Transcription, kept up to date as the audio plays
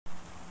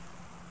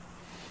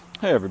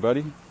Hey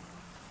everybody.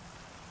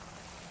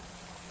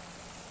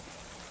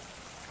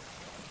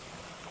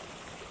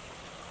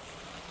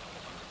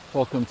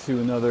 Welcome to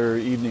another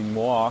evening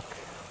walk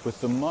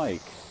with the mic.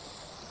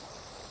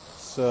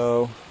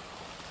 So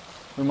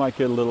we might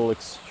get a little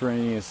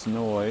extraneous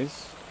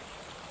noise.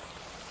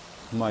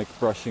 Mic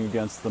brushing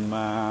against the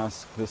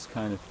mask, this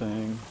kind of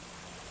thing.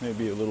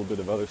 Maybe a little bit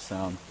of other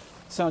sound.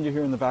 The sound you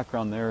hear in the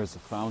background there is a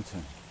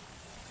fountain.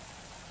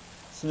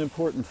 It's an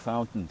important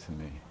fountain to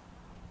me.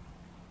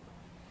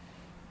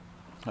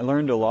 I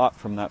learned a lot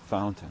from that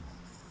fountain.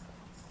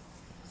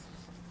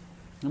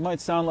 It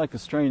might sound like a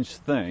strange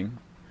thing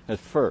at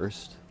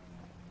first,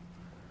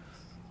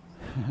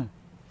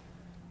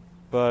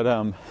 but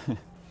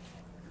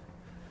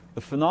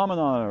the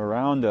phenomena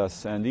around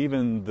us and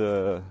even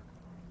the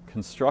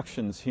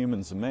constructions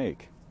humans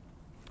make,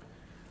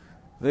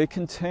 they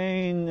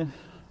contain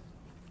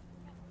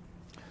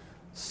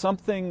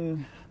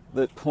something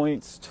that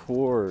points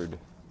toward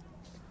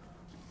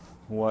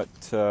what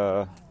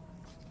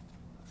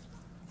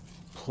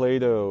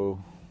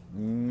Plato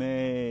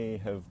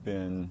may have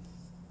been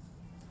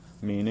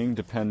meaning,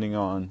 depending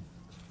on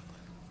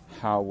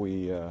how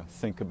we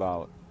think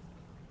about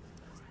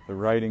the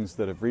writings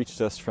that have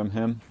reached us from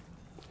him.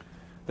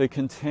 They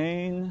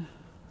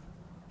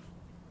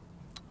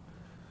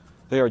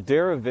are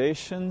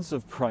derivations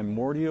of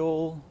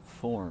primordial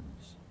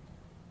forms.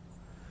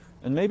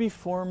 And maybe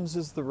forms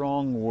is the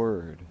wrong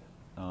word,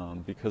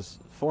 because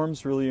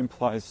forms really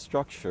implies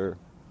structure.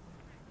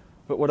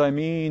 But what I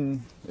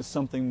mean is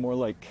something more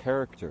like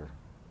character,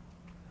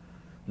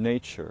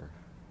 nature,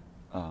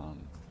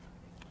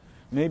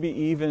 maybe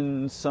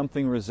even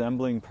something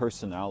resembling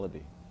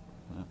personality.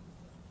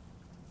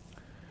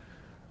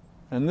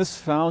 And this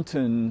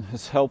fountain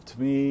has helped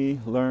me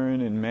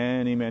learn in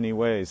many, many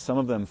ways, some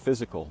of them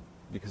physical,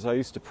 because I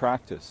used to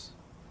practice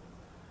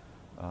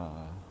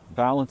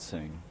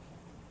balancing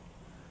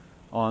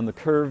on the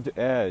curved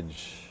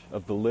edge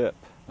of the lip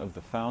of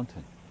the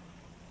fountain.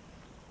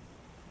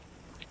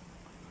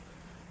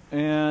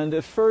 And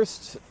at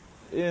first,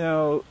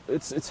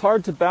 it's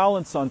hard to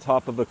balance on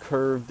top of a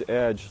curved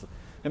edge.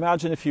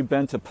 Imagine if you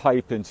bent a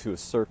pipe into a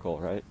circle,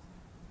 right?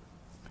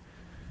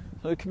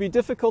 So it can be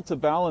difficult to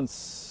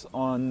balance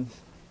on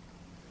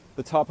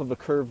the top of a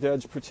curved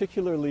edge,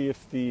 particularly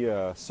if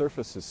the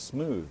surface is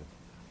smooth.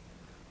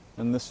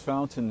 And this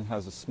fountain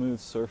has a smooth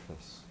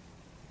surface.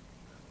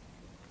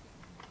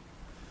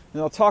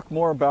 And I'll talk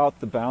more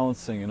about the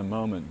balancing in a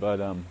moment,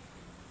 but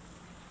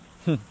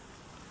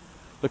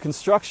the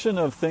construction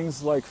of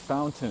things like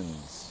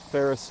fountains,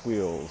 Ferris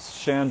wheels,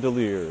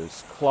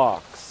 chandeliers,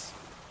 clocks,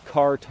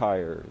 car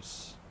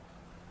tires.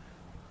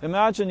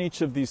 Imagine each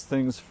of these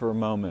things for a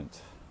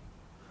moment.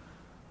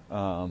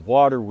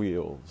 Water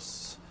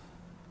wheels.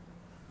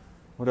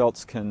 What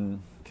else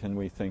can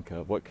we think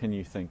of? What can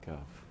you think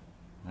of?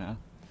 Yeah?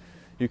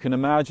 You can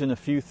imagine a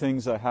few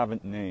things I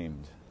haven't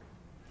named.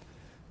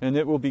 And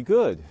it will be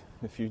good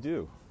if you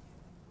do.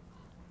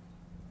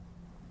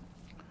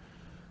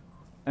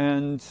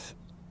 And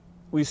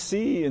we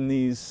see in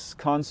these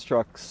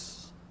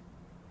constructs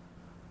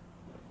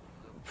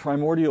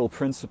primordial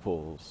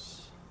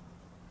principles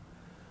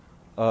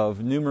of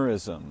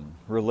numerism,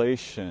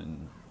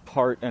 relation,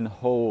 part and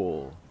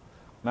whole,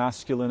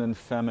 masculine and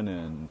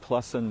feminine,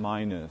 plus and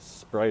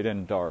minus, bright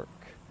and dark,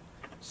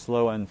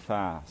 slow and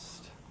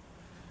fast,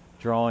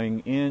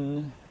 drawing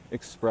in,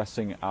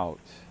 expressing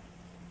out.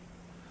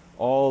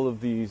 All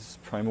of these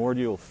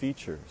primordial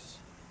features.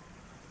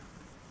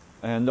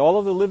 And all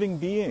of the living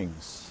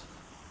beings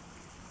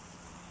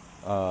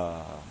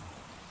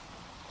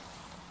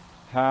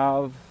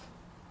have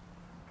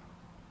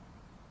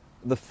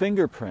the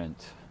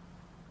fingerprint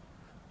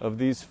of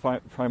these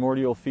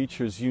primordial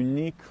features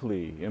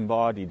uniquely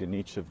embodied in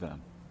each of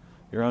them.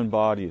 Your own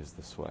body is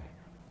this way.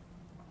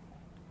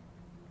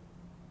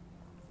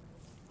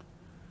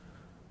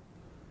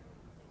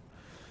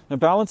 Now,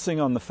 balancing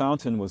on the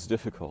fountain was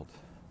difficult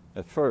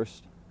at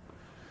first.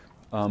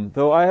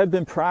 Though I had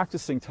been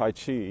practicing Tai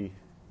Chi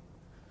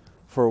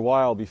for a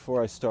while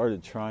before I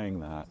started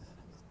trying that.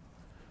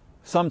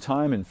 Some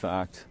time, in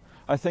fact.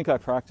 I think I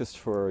practiced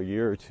for a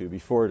year or two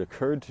before it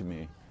occurred to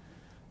me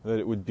that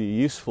it would be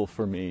useful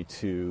for me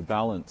to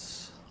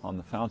balance on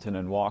the fountain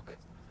and walk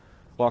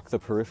the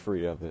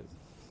periphery of it.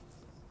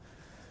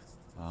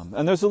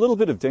 And there's a little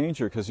bit of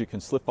danger because you can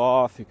slip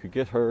off, you could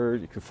get hurt,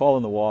 you could fall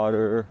in the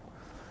water,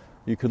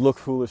 you could look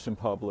foolish in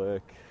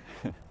public.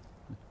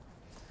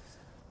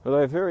 But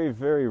I very,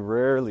 very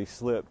rarely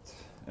slipped,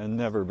 and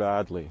never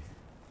badly.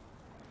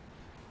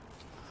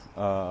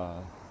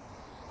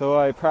 Though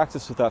I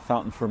practiced with that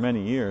fountain for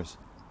many years.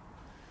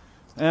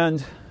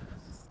 And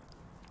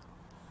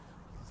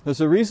there's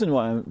a reason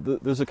why,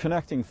 there's a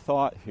connecting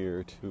thought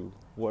here to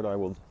what I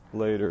will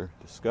later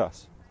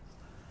discuss.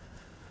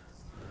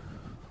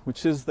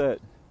 Which is that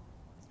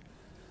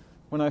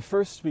when I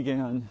first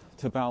began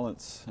to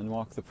balance and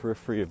walk the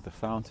periphery of the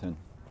fountain,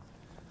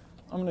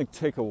 I'm going to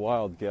take a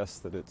wild guess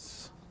that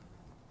it's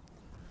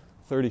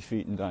 30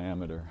 feet in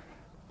diameter.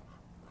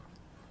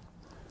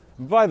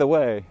 By the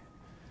way,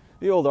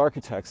 the old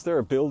architects, there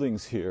are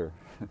buildings here,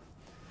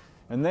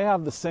 and they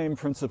have the same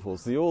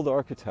principles. The old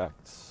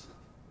architects,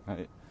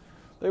 right?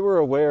 They were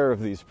aware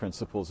of these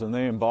principles and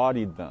they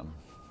embodied them.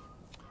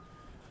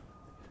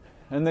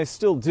 And they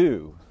still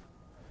do,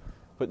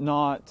 but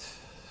not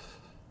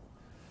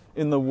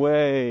in the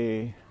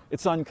way,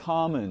 it's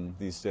uncommon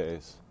these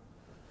days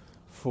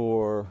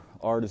for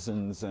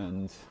artisans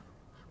and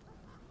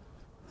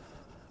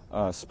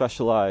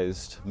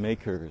specialized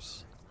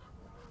makers,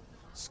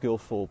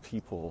 skillful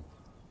people,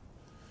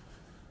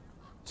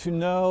 to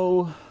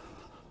know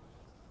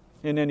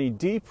in any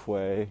deep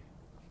way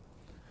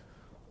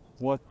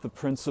what the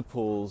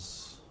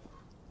principles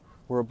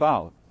were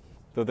about.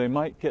 Though they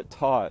might get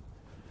taught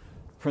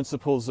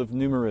principles of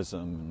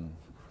numerism,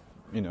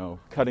 and,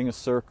 cutting a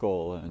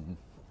circle, and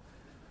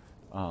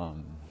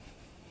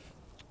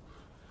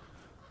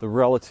the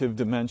relative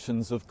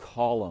dimensions of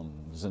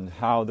columns, and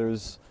how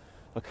there's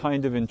a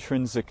kind of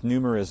intrinsic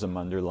numerism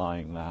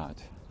underlying that,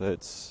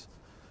 that's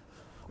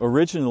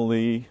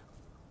originally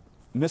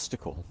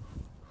mystical.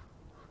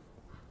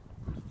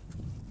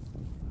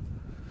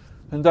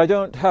 And I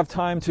don't have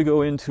time to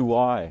go into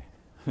why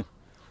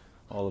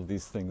all of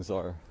these things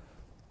are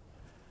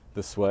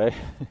this way.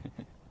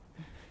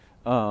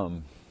 But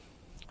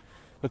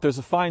there's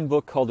a fine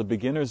book called A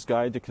Beginner's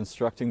Guide to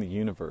Constructing the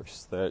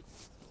Universe that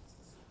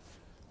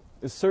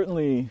is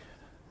certainly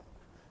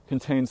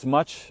contains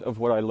much of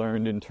what I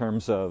learned in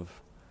terms of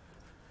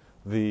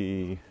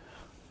the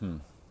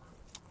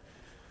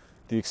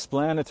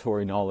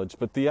explanatory knowledge,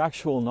 but the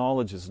actual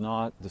knowledge is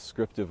not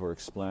descriptive or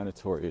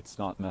explanatory. It's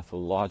not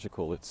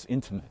methodological. It's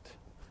intimate.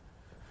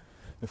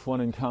 If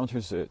one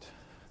encounters it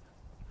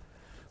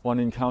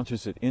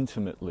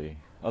intimately.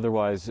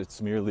 Otherwise,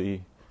 it's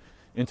merely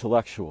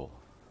intellectual,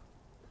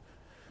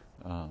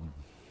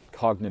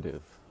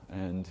 cognitive,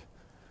 and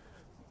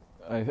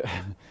I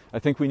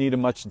think we need a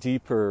much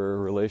deeper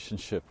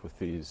relationship with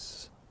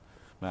these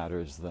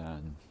matters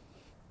than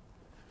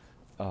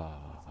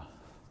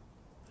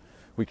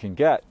we can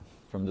get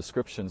from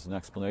descriptions and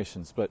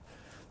explanations. But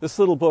this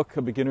little book,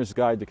 A Beginner's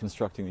Guide to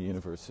Constructing the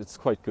Universe, it's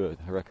quite good.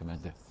 I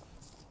recommend it.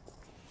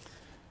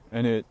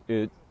 And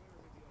it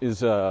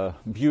is a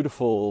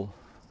beautiful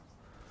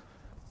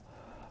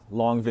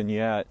long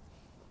vignette.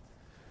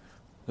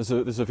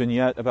 There's a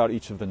vignette about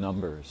each of the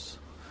numbers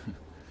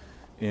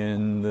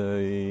in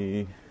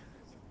the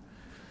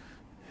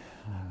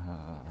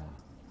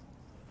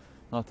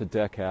not the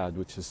decad,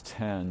 which is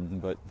 10,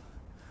 but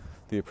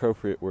the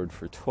appropriate word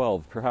for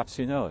 12. Perhaps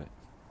you know it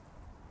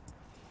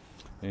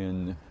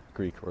in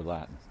Greek or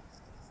Latin.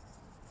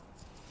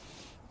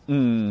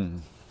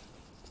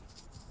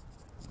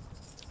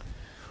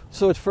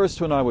 So at first,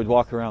 when I would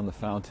walk around the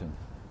fountain,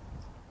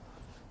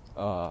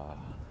 I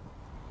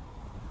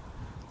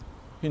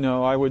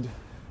would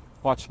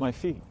watch my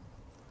feet.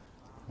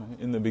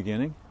 In the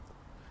beginning,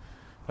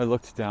 I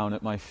looked down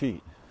at my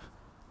feet,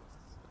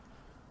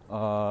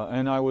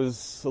 and I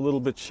was a little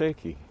bit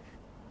shaky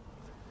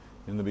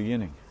in the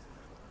beginning.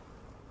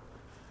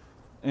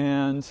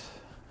 And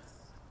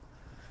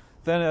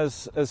then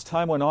as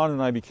time went on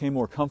and I became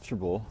more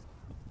comfortable,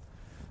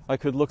 I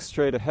could look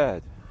straight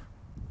ahead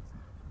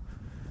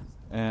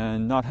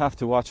and not have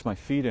to watch my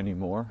feet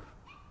anymore,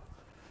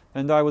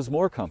 and I was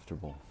more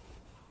comfortable.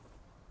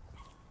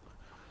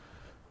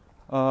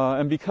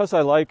 And because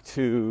I like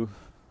to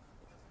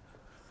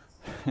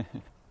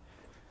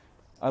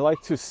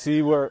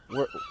see where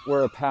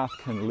a path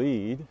can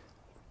lead.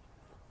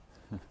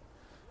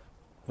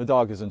 The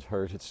dog isn't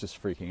hurt, it's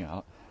just freaking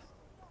out.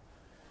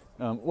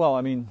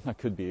 That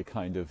could be a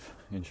kind of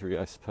injury,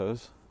 I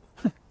suppose,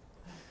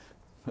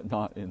 but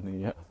not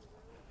in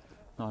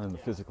the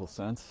physical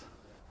sense.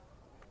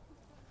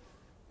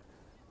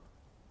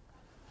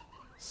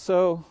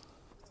 So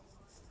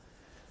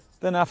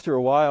then after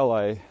a while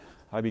I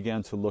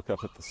began to look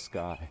up at the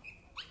sky.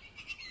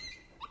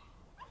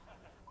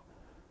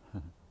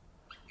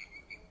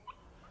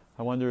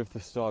 I wonder if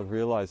this dog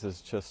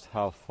realizes just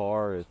how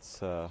far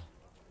its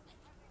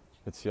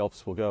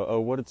yelps will go. Oh,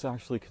 what it's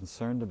actually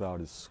concerned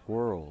about is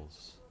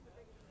squirrels.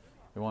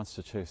 It wants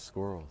to chase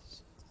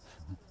squirrels.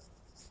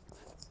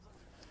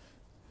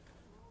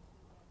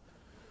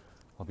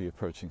 I'll be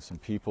approaching some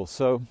people.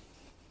 So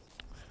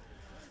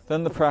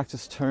then the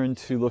practice turned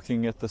to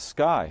looking at the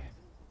sky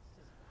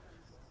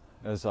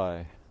as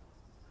I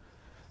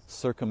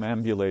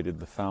circumambulated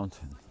the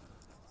fountain.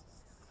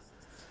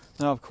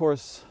 Now, of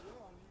course,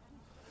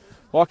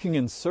 walking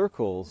in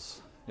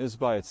circles is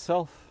by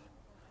itself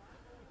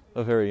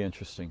a very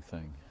interesting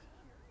thing.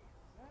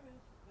 That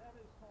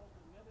is called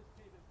the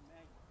meditative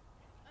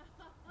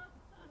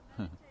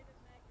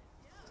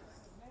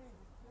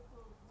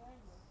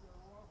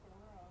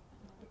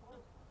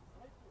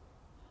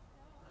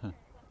magnet.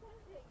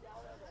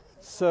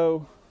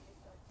 So,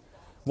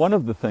 one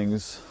of the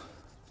things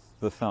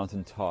the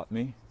fountain taught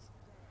me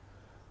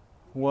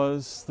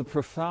was the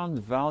profound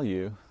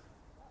value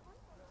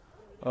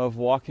of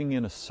walking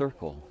in a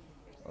circle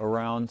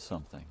around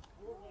something.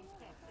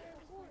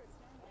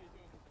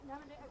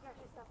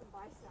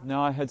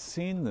 Now, I had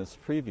seen this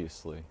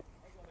previously,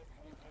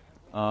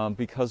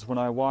 because when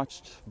I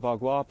watched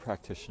Bagua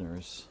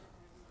practitioners,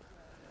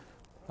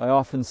 I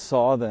often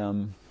saw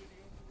them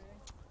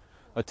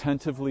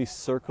attentively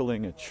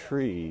circling a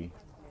tree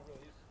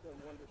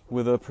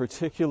with a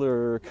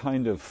particular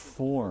kind of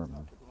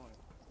form.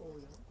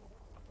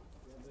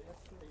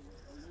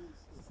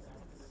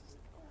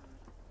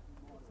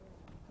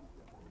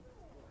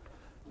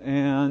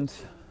 And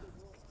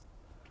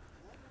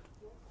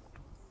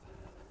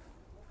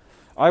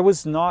I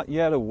was not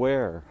yet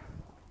aware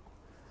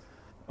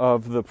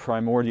of the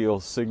primordial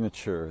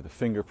signature, the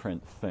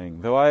fingerprint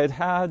thing, though I had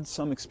had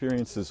some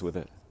experiences with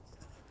it.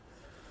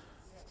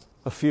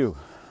 A few.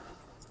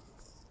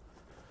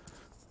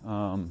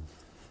 I'll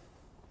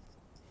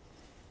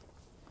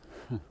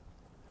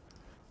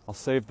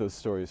save those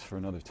stories for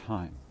another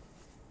time.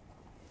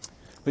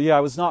 But yeah,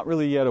 I was not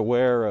really yet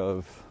aware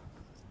of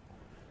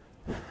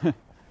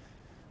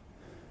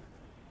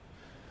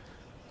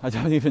I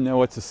don't even know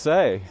what to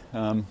say,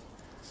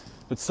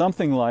 but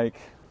something like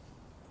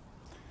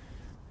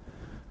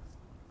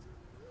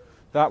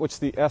that which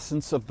the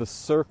essence of the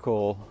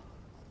circle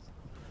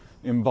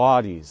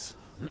embodies.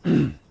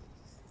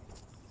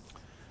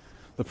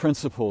 The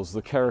principles,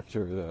 the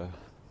character,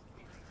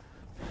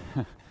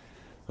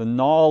 the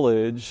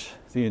knowledge,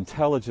 the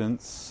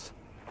intelligence,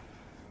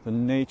 the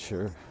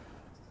nature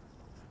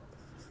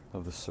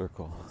of the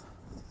circle.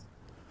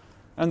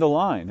 And the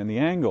line and the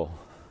angle.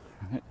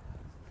 Right?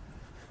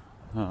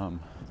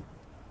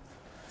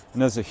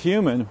 And as a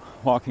human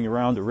walking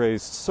around a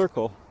raised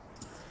circle,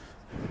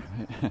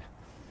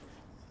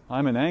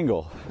 I'm an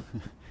angle.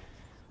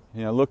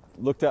 You know,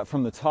 looked at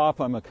from the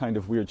top, I'm a kind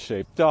of weird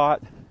shaped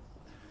dot.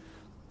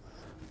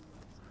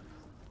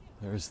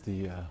 There's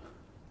the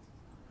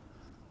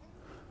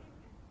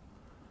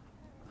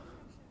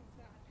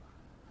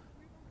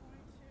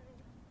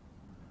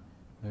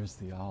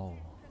owl.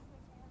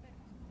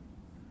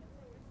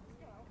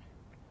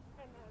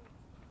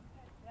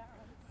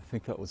 I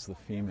think that was the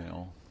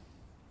female.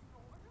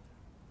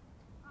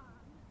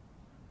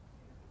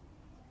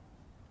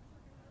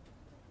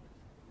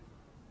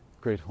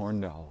 Great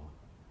horned owl,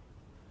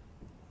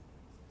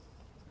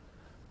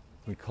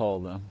 we call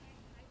them.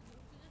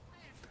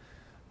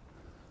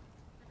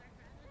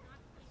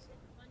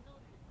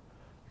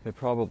 They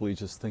probably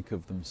just think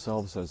of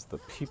themselves as the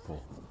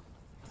people.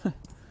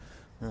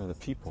 They're the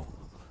people.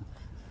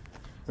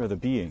 They're the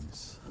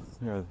beings.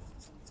 They're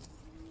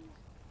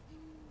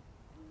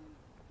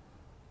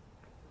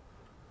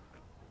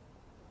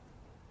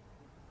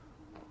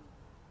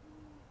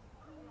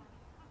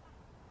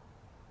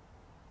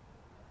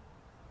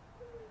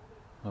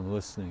I'm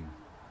listening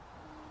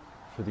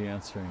for the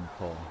answering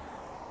call.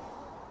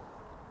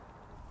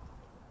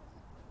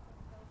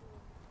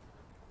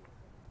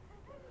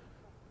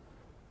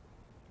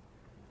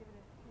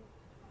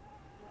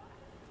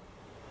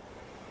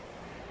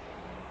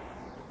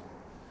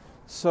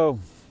 So,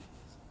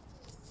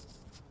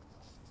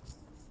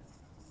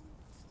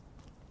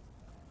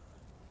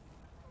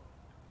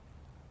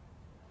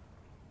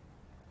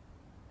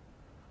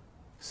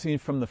 seen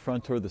from the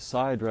front or the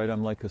side, right,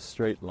 I'm like a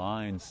straight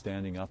line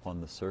standing up on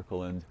the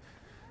circle, and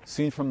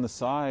seen from the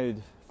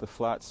side, the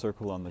flat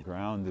circle on the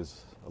ground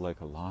is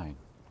like a line.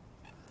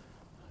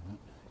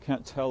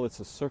 Can't tell it's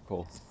a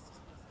circle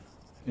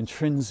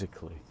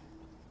intrinsically.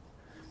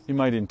 You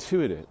might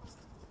intuit it,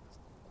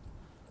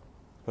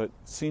 but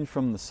seen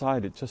from the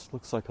side, it just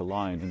looks like a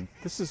line. And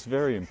this is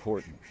very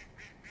important,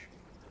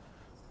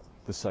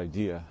 this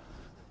idea.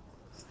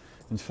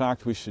 In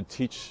fact, we should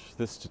teach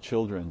this to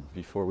children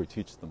before we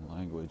teach them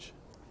language.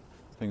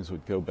 Things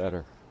would go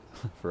better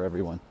for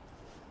everyone.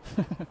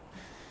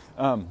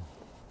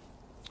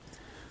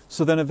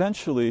 So then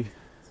eventually,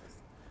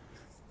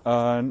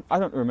 I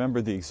don't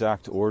remember the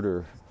exact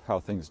order how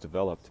things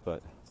developed,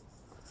 but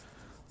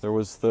there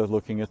was the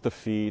looking at the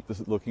feet,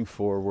 the looking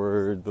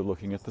forward, the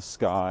looking at the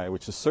sky,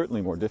 which is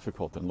certainly more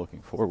difficult than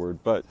looking forward,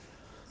 but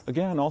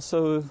again,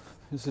 also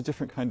is a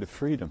different kind of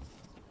freedom,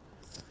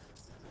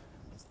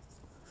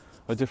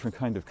 a different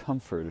kind of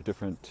comfort, a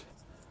different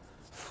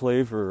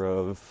flavor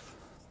of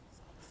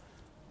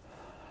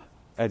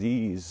at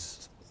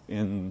ease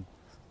in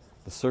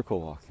the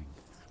circle walking.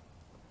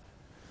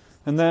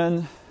 And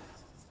then,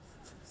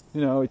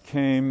 you know, it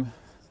came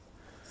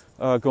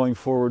going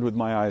forward with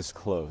my eyes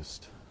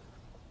closed.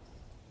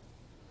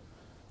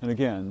 And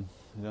again,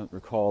 I don't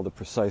recall the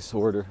precise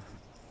order.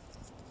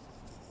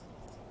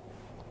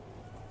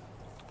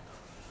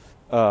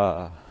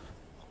 And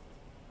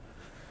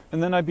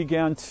then I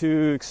began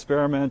to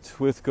experiment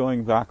with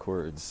going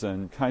backwards,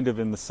 and kind of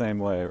in the same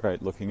way, right?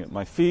 Looking at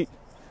my feet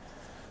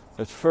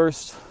at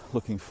first,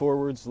 looking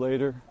forwards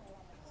later,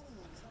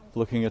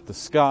 looking at the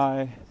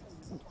sky,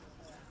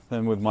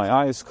 then with my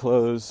eyes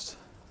closed.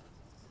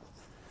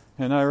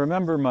 And I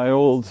remember my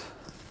old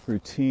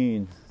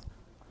routine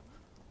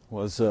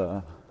was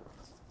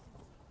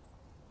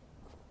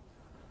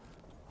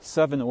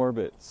 7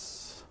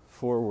 orbits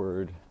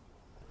forward,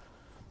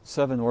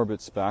 7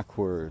 orbits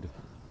backward,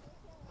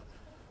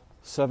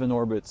 7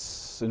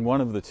 orbits in one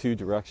of the 2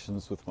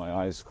 directions with my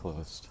eyes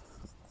closed.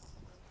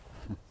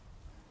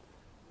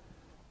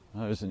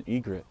 There's an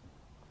egret.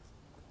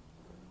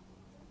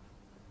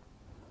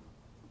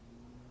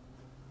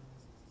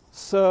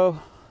 So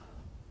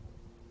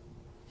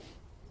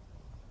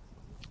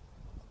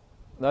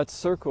that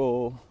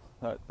circle,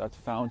 that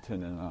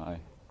fountain and I,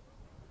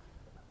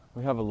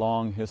 we have a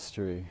long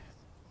history,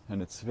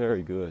 and it's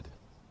very good.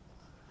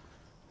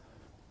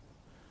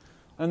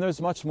 And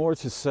there's much more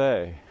to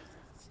say.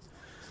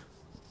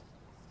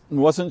 It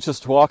wasn't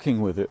just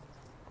walking with it.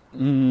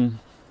 The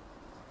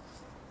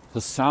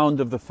sound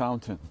of the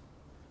fountain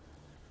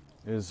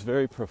is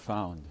very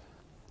profound.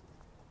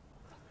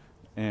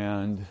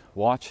 And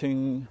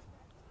watching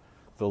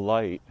the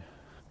light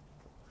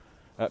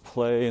at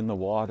play in the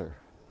water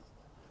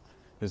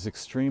is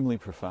extremely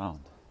profound.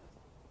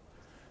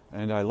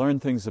 And I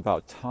learned things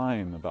about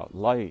time, about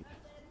light.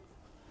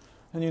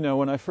 And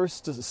when I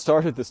first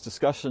started this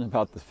discussion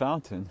about the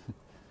fountain,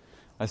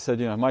 I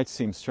said, it might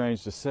seem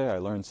strange to say I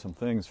learned some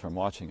things from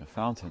watching a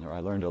fountain, or I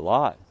learned a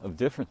lot of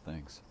different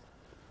things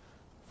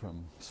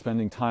from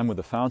spending time with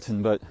a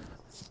fountain, but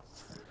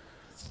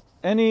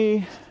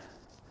any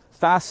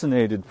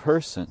fascinated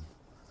person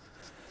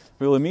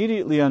will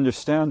immediately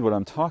understand what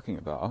I'm talking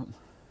about.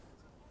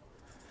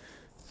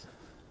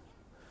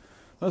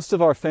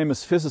 Some of our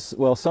famous physicists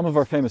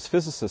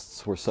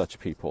were such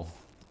people,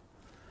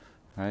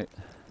 right?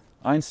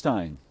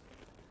 Einstein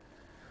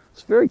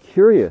was very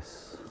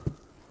curious.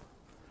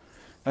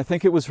 I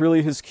think it was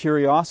really his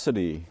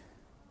curiosity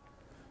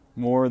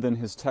more than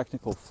his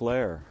technical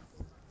flair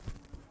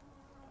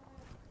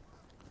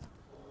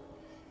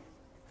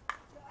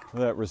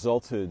that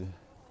resulted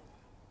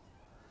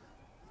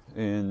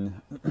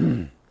in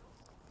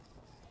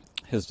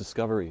his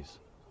discoveries.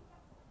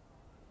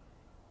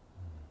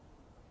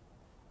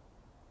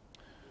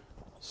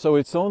 So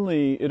it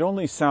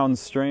only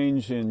sounds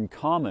strange in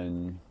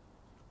common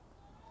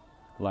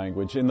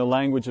language, in the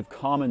language of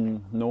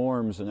common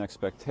norms and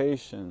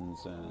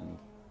expectations, and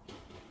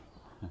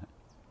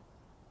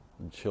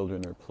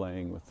children are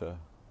playing with a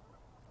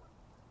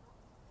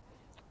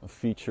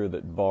feature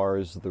that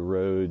bars the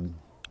road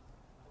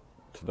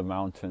to the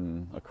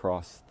mountain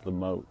across the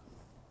moat.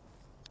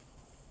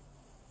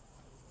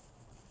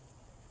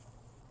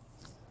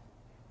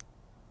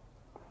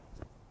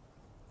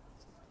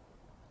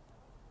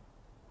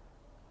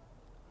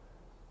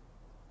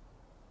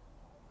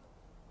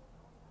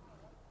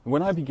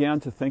 When I began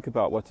to think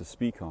about what to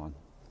speak on,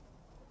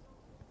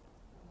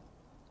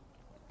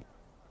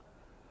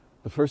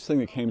 the first thing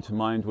that came to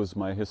mind was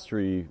my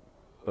history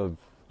of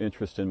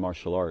interest in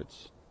martial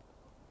arts,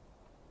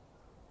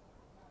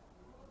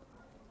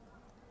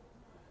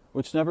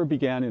 which never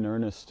began in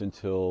earnest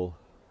until,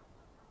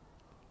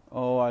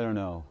 I don't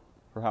know,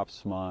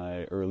 perhaps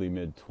my early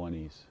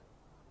mid-20s.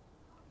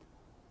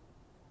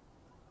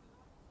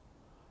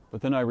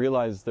 But then I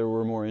realized there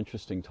were more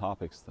interesting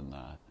topics than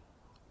that.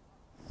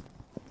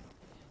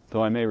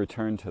 Though I may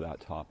return to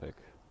that topic,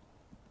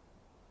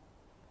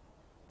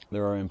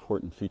 there are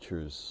important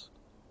features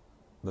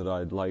that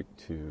I'd like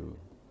to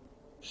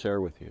share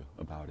with you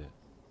about it.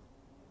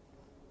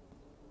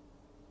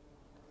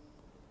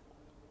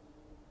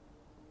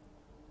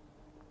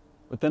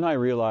 But then I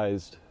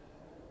realized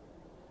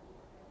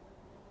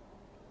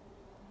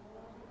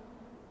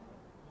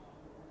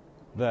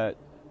that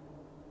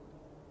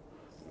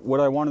what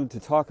I wanted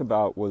to talk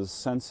about was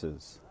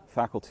senses,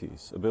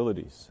 faculties,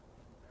 abilities.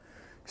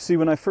 See,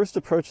 when I first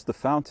approached the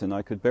fountain,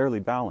 I could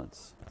barely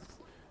balance.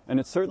 And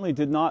it certainly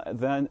did not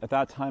then, at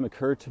that time,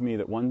 occur to me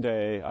that one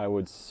day I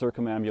would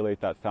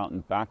circumambulate that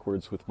fountain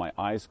backwards with my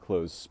eyes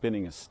closed,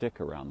 spinning a stick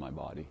around my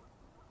body.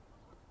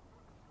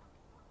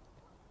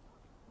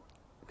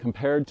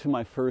 Compared to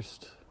my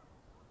first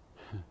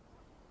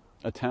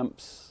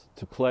attempts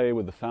to play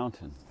with the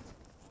fountain,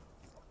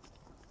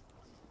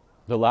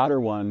 the latter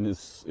one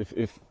is,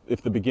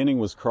 if the beginning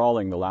was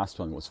crawling, the last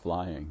one was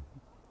flying.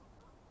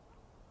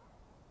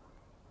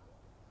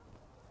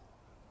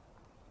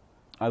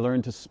 I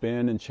learned to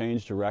spin and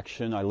change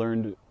direction. I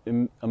learned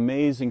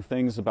amazing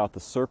things about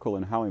the circle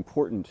and how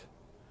important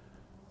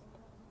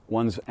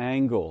one's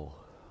angle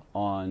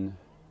on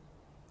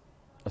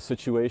a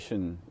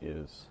situation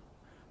is.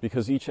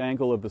 Because each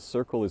angle of the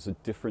circle is a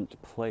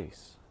different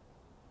place.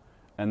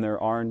 And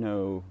there are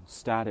no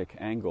static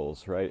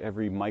angles, right?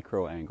 Every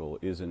micro angle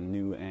is a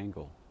new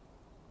angle.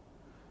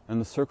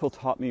 And the circle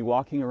taught me,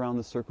 walking around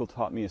the circle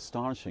taught me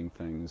astonishing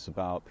things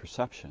about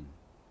perception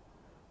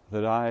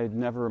that I'd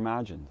never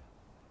imagined.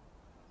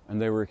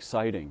 And they were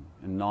exciting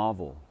and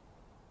novel,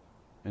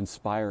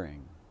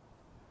 inspiring.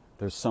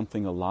 There's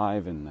something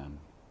alive in them.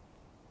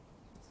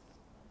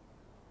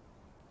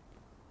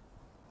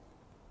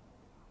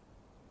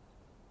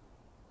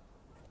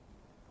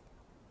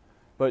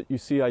 But you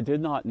see, I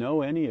did not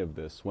know any of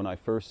this when I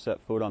first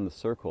set foot on the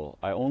circle.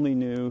 I only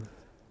knew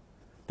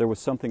there was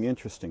something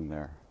interesting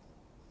there.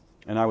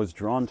 And I was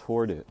drawn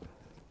toward it.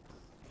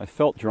 I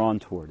felt drawn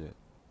toward it.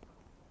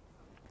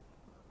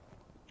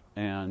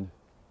 And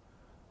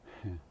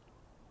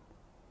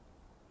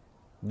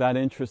that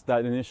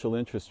initial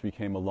interest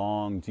became a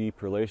long,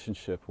 deep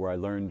relationship where I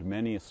learned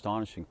many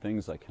astonishing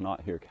things I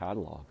cannot here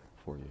catalog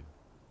for you.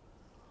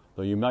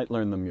 though you might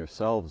learn them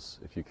yourselves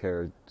if you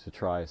cared to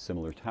try a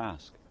similar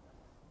task.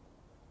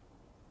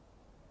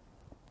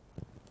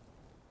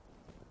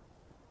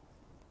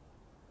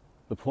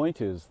 The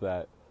point is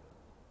that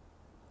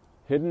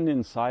hidden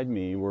inside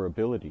me were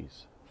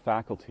abilities,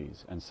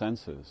 faculties, and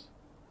senses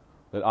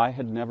that I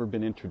had never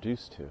been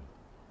introduced to.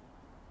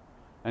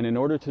 And in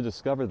order to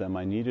discover them,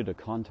 I needed a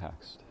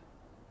context.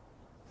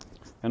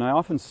 And I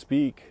often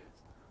speak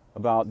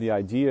about the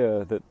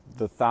idea that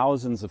the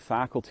thousands of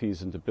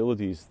faculties and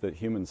abilities that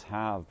humans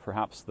have,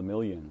 perhaps the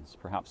millions,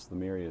 perhaps the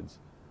myriads,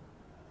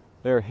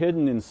 they're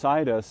hidden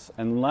inside us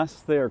unless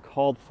they are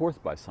called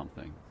forth by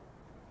something.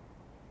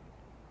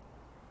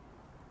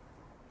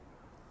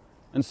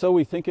 And so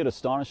we think it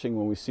astonishing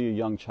when we see a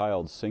young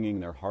child singing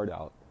their heart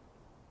out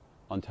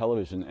on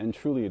television, and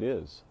truly it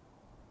is.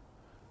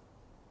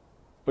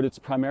 But it's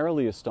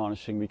primarily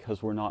astonishing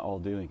because we're not all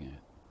doing it.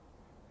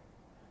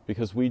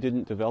 Because we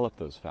didn't develop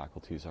those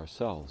faculties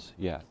ourselves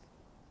yet.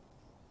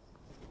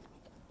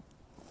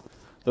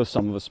 Though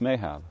some of us may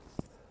have.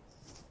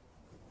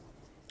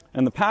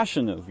 And the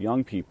passion of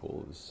young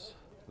people is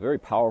a very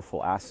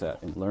powerful asset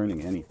in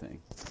learning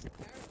anything.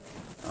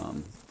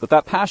 But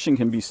that passion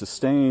can be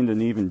sustained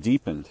and even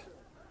deepened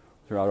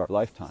throughout our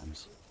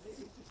lifetimes.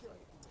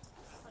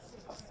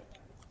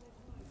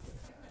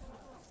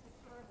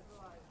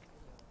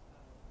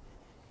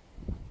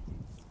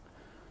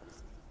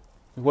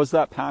 It was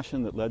that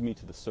passion that led me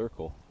to the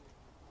circle,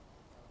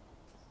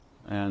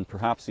 and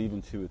perhaps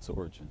even to its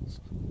origins.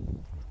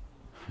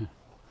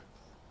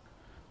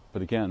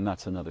 But again,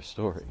 that's another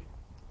story.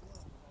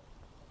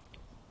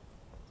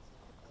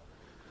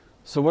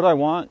 So what I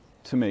want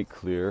to make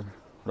clear,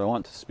 what I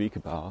want to speak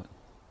about,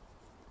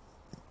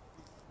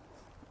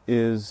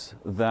 is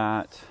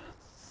that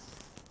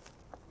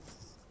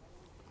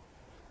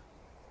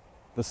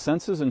the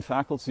senses and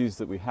faculties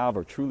that we have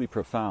are truly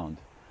profound,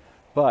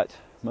 but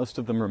most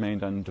of them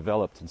remained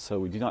undeveloped, and so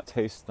we do not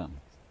taste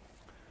them.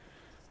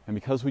 And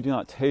because we do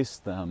not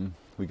taste them,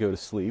 we go to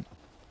sleep.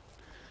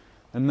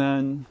 And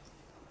then,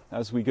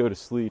 as we go to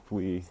sleep,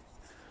 we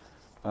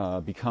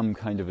become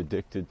kind of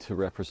addicted to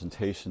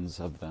representations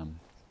of them,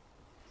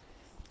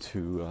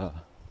 to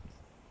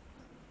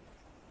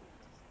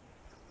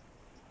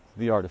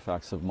the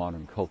artifacts of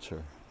modern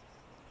culture.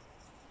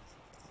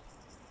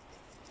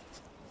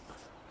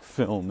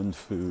 Film and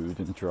food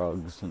and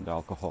drugs and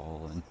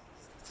alcohol and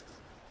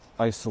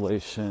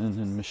isolation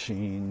and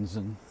machines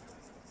and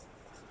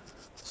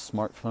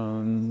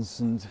smartphones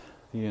and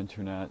the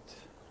internet,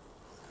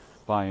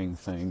 buying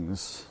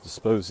things,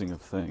 disposing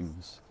of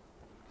things.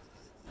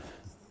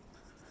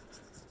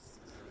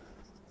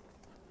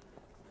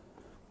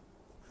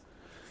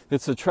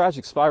 It's a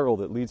tragic spiral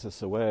that leads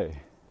us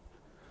away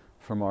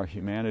from our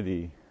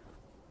humanity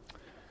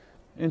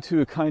into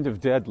a kind of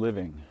dead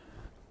living.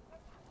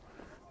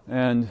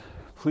 And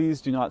please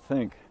do not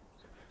think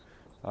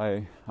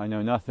I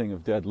know nothing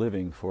of dead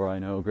living, for I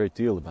know a great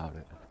deal about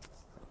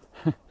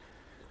it.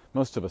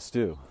 Most of us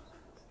do.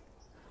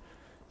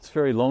 It's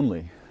very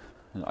lonely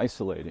and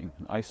isolating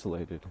and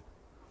isolated.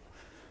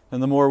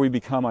 And the more we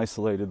become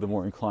isolated, the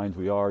more inclined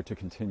we are to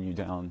continue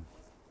down,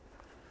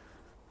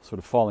 sort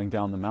of falling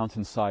down the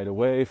mountainside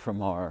away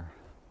from our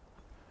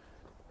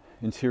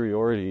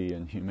interiority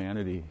and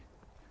humanity,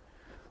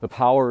 the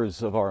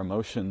powers of our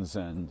emotions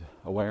and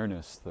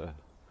awareness, the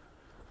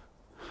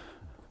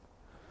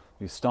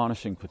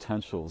astonishing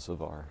potentials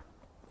of our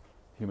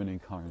human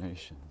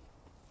incarnation.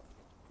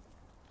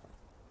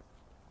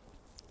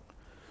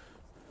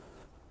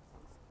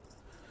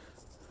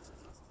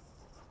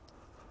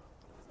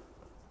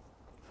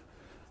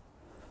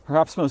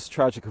 Perhaps most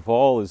tragic of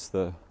all is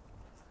the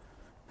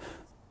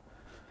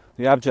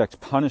abject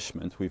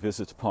punishment we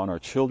visit upon our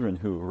children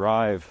who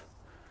arrive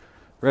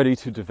ready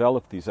to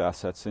develop these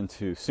assets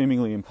into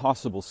seemingly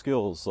impossible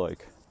skills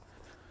like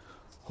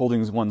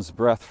holding one's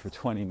breath for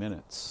 20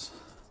 minutes,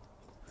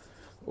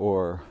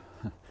 or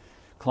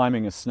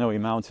climbing a snowy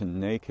mountain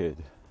naked,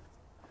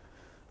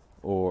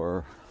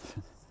 or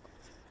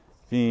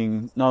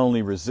being not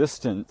only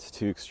resistant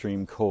to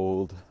extreme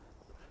cold,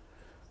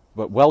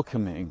 but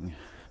welcoming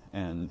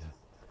and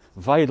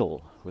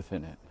vital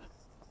within it.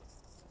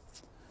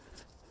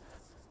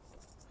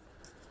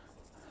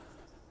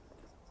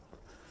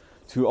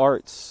 To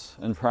arts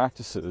and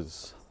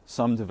practices,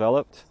 some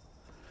developed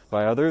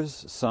by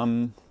others,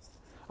 some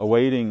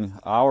awaiting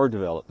our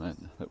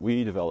development, that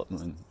we develop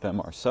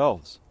them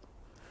ourselves.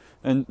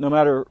 And no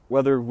matter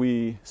whether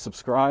we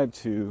subscribe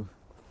to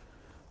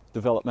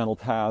developmental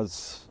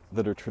paths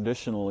that are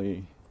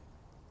traditionally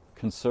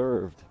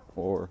conserved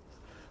or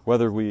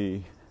whether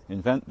we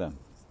invent them,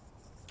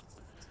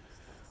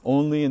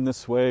 only in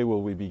this way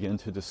will we begin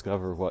to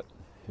discover what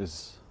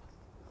is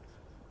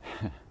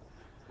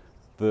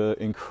the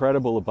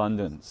incredible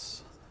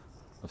abundance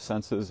of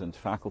senses and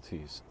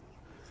faculties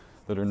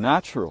that are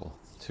natural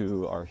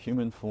to our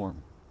human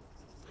form,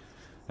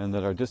 and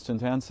that our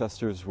distant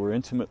ancestors were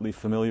intimately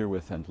familiar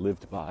with and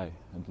lived by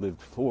and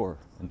lived for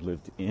and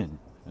lived in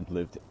and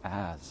lived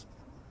as.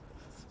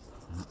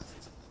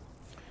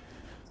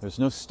 There's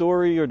no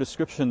story or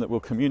description that will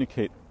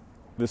communicate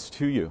this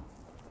to you.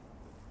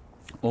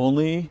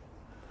 Only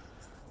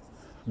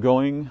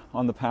going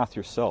on the path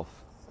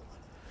yourself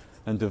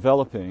and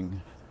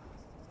developing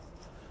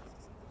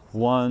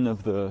one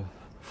of the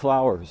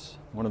flowers,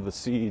 one of the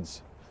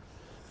seeds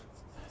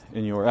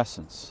in your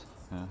essence,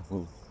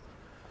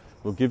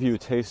 will give you a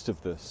taste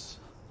of this.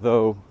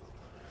 Though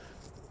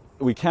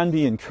we can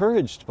be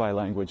encouraged by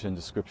language and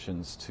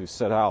descriptions to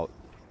set out,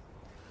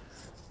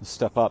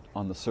 step up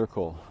on the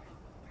circle,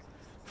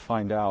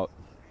 find out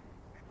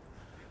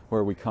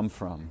where we come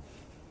from,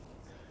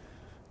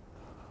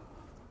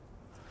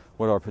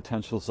 what our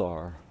potentials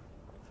are,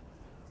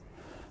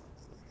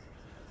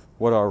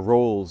 what our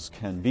roles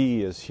can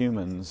be as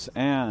humans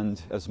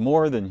and as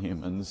more than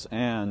humans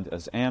and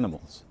as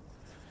animals,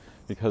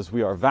 because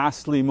we are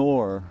vastly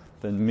more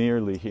than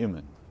merely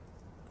human.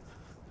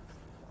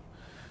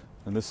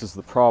 And this is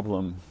the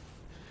problem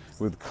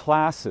with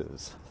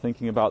classes,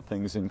 thinking about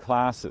things in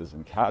classes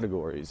and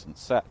categories and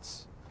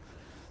sets.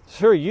 It's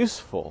very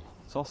useful.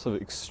 It's also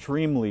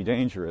extremely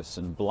dangerous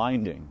and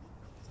blinding.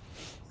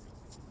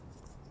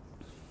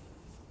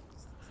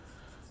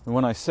 And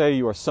when I say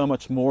you are so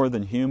much more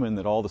than human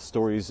that all the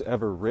stories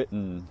ever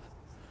written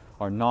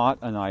are not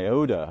an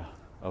iota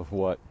of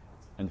what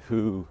and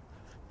who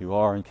you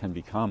are and can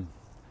become,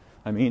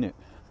 I mean it.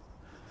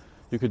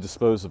 You could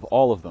dispose of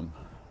all of them,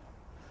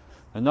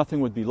 and nothing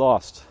would be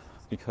lost,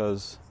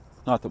 because,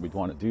 not that we'd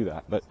want to do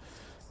that, but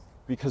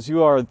because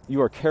you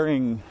are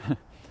carrying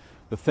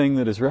the thing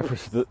that is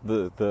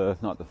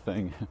not the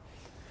thing.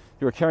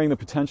 You are carrying the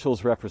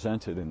potentials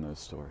represented in those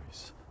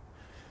stories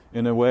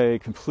in a way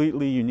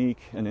completely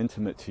unique and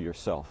intimate to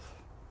yourself,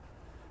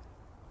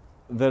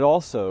 that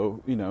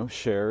also,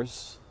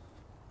 shares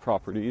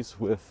properties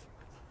with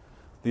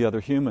the other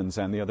humans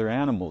and the other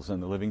animals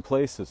and the living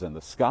places and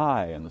the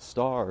sky and the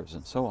stars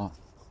and so on.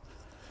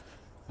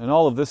 And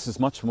all of this is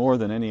much more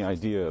than any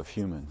idea of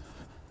human.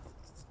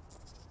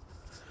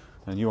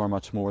 And you are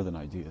much more than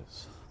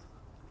ideas.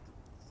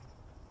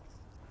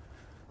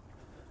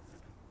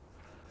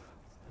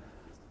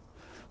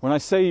 When I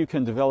say you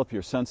can develop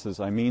your senses,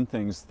 I mean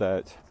things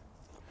that,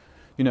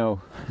 we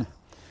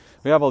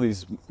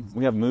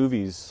have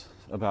movies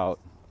about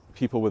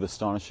people with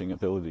astonishing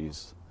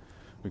abilities.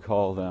 We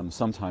call them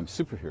sometimes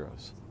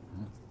superheroes.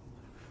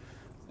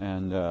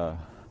 And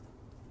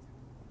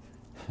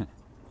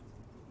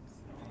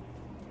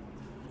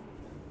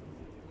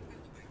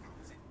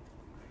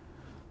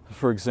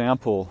for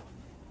example,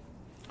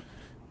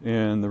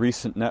 in the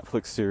recent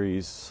Netflix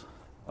series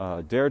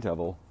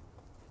Daredevil,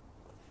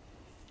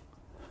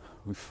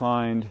 we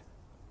find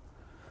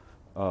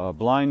a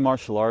blind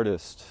martial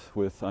artist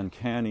with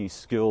uncanny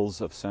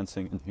skills of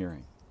sensing and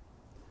hearing.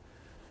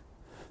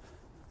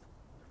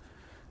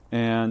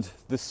 And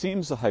this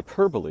seems a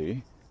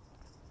hyperbole,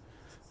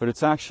 but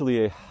it's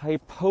actually a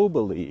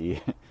hypobole.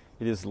 It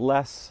is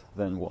less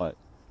than what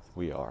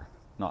we are,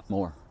 not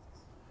more.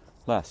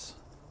 Less.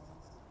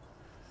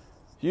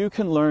 You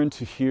can learn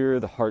to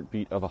hear the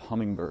heartbeat of a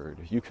hummingbird.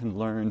 You can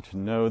learn to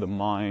know the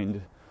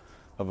mind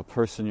of a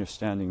person you're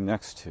standing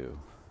next to.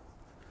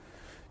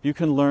 You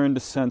can learn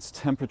to sense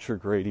temperature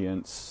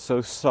gradients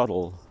so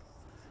subtle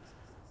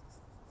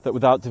that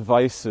without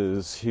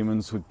devices,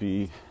 humans would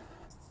be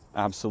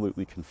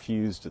absolutely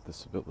confused at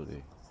this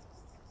ability.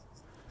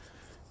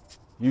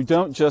 You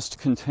don't just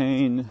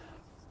contain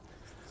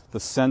the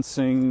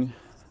sensing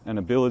and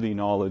ability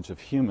knowledge of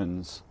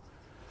humans,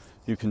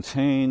 you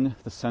contain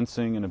the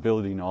sensing and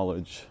ability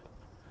knowledge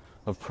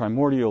of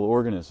primordial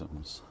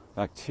organisms,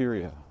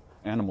 bacteria,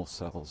 animal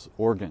cells,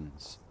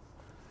 organs.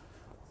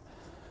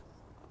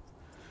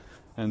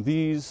 And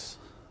these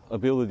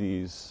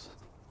abilities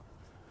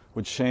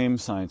would shame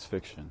science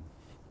fiction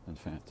and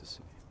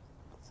fantasy.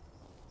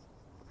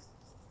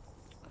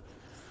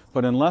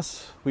 But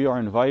unless we are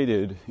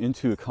invited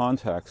into a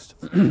context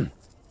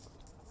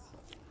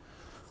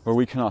where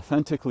we can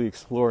authentically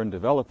explore and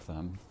develop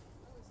them,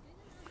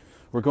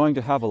 we're going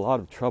to have a lot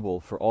of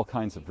trouble for all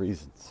kinds of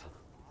reasons.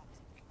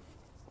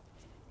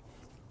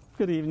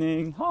 Good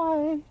evening.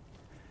 Hi.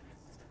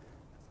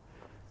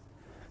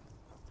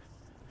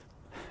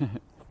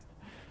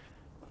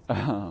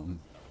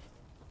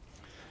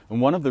 And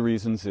one of the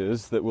reasons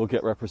is that we'll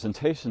get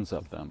representations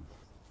of them,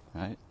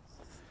 right?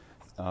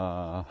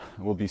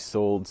 We'll be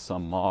sold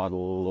some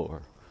model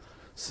or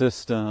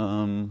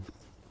system,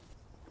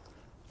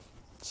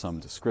 some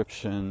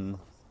description,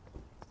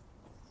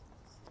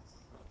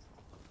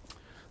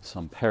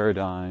 some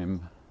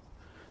paradigm,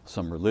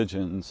 some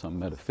religion, some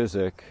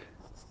metaphysic.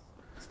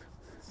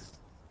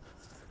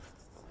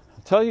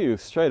 I'll tell you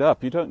straight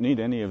up, you don't need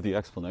any of the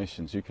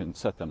explanations. You can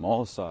set them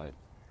all aside.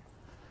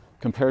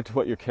 Compared to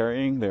what you're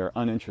carrying, they're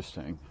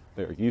uninteresting.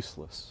 They're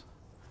useless.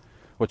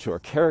 What you are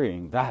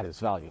carrying, that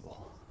is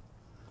valuable.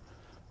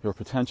 Your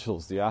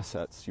potentials, the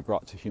assets you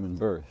brought to human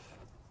birth,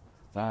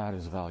 that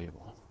is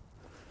valuable.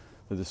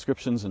 The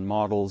descriptions and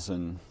models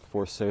and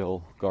for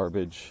sale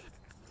garbage,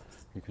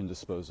 you can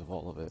dispose of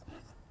all of it.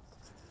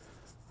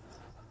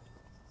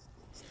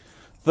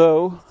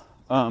 Though,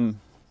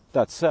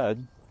 that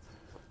said,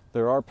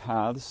 there are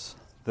paths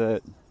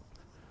that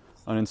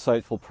an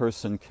insightful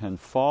person can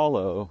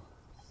follow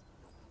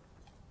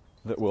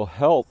that will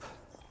help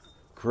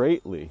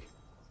greatly,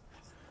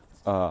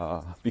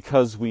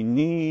 because we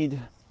need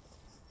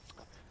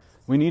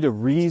a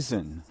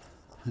reason.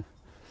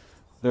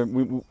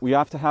 We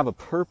have to have a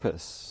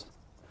purpose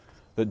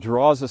that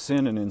draws us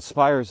in and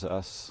inspires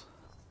us.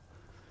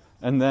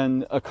 And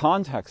then a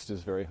context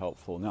is very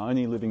helpful. Now,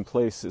 any living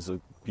place is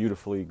a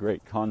beautifully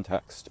great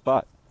context,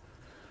 but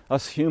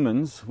us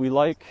humans, we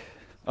like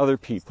other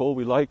people.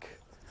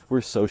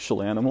 We're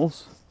social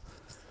animals.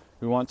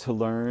 We want to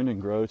learn and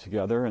grow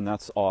together, and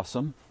that's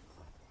awesome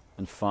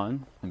and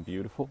fun and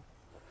beautiful.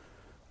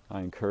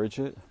 I encourage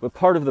it. But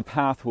part of the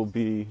path will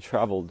be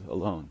traveled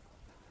alone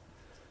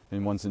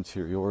in one's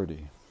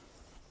interiority.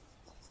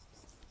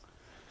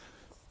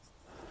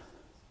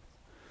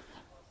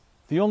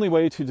 The only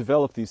way to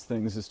develop these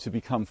things is to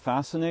become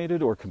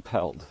fascinated or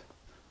compelled.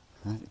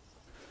 Right?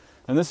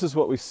 And this is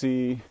what we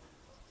see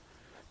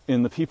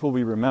in the people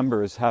we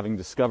remember as having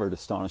discovered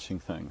astonishing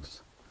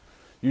things.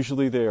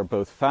 Usually they are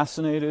both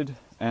fascinated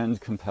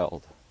and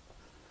compelled.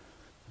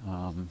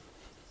 The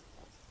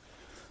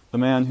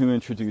man who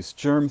introduced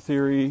germ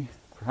theory,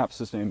 perhaps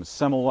his name is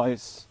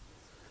Semmelweis.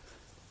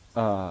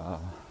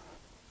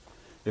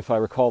 If I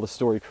recall the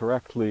story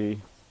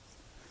correctly,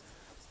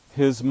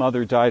 his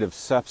mother died of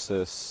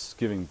sepsis,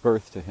 giving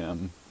birth to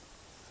him.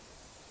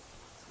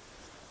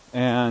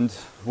 And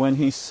when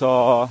he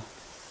saw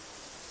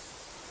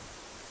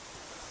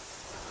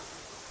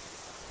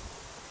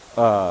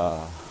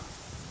the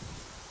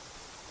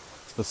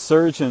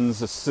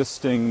surgeons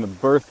assisting the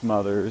birth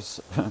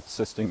mothers,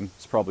 assisting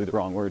is probably the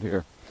wrong word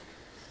here,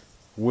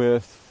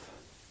 with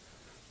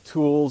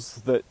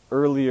tools that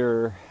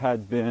earlier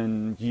had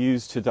been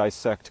used to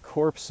dissect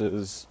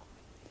corpses.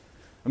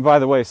 And by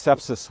the way,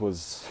 sepsis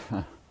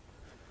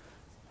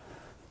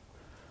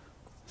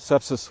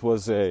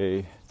was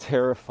a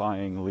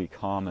terrifyingly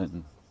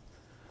common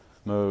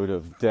mode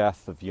of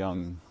death of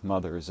young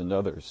mothers and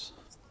others,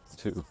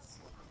 too,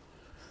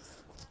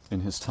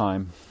 in his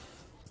time.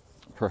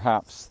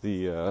 Perhaps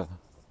I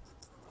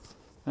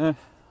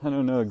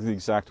don't know the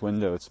exact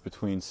window, it's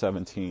between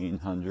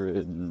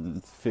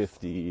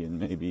 1750 and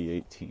maybe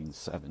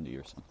 1870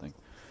 or something.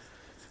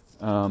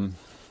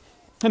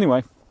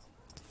 Anyway,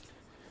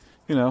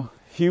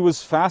 he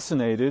was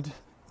fascinated,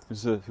 he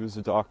was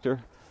a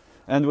doctor,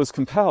 and was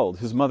compelled.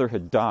 His mother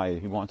had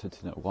died, he wanted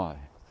to know why.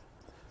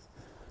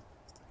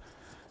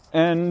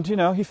 And,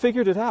 he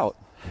figured it out.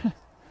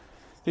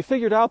 He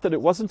figured out that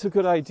it wasn't a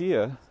good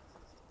idea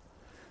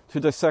to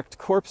dissect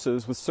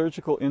corpses with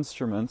surgical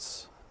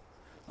instruments,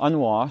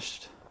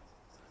 unwashed,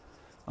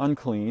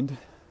 uncleaned,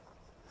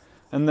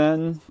 and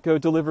then go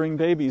delivering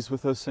babies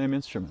with those same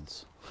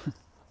instruments.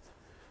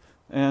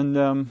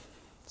 And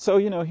so,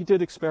 he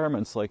did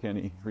experiments like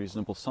any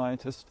reasonable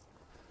scientist.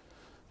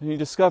 And he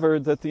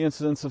discovered that the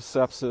incidence of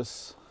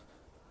sepsis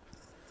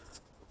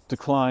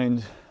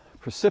declined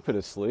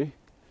precipitously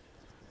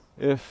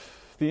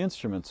if the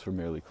instruments were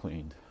merely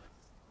cleaned.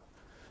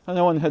 And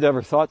no one had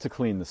ever thought to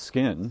clean the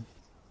skin,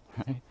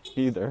 right,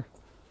 either,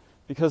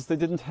 because they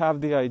didn't have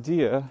the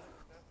idea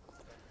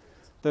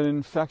that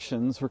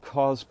infections were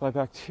caused by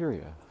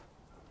bacteria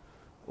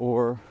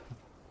or,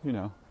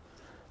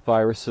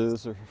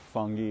 viruses or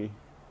fungi.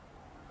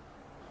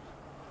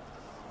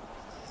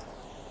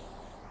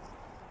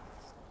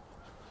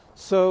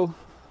 So,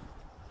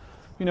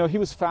 he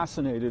was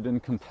fascinated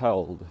and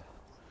compelled.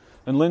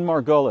 And Lynn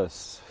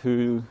Margulis,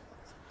 who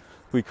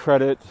we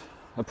credit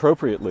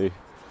appropriately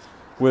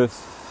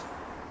with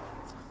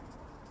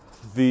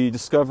the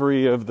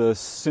discovery of the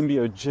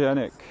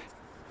symbiogenic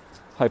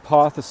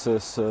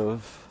hypothesis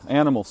of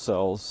animal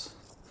cells,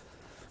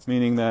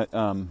 meaning that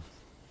the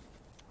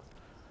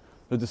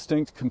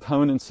distinct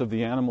components of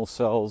the animal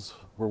cells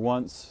were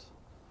once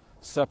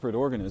separate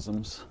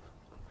organisms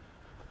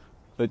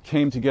that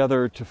came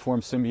together to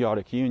form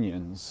symbiotic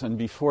unions, and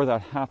before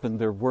that happened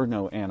there were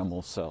no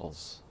animal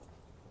cells,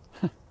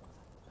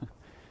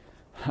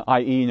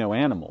 i.e. no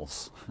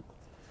animals.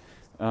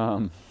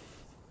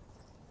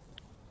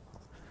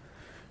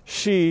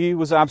 She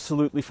was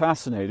absolutely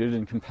fascinated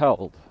and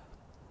compelled.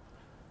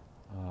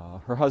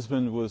 Her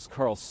husband was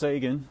Carl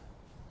Sagan,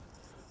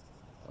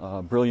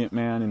 a brilliant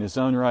man in his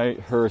own right.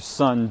 Her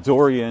son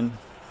Dorian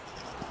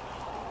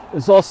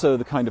is also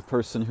the kind of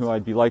person who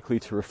I'd be likely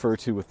to refer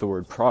to with the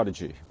word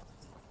prodigy.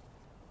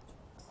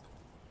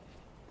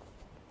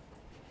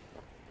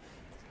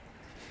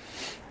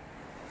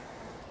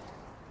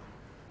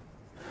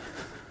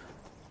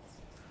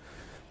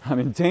 I'm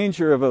in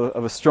danger of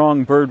a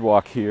strong bird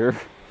walk here.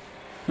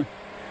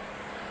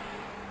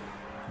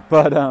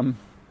 But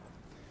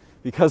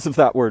because of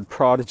that word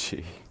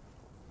prodigy.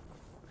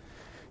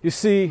 You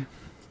see,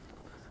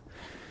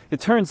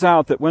 it turns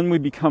out that when we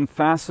become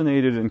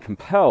fascinated and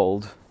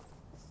compelled,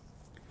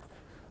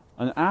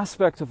 an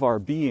aspect of our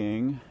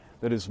being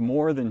that is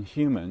more than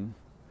human,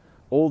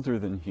 older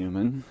than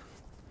human,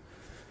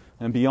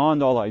 and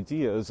beyond all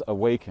ideas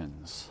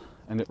awakens,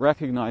 and it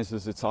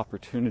recognizes its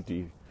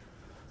opportunity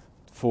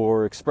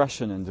for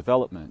expression and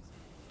development.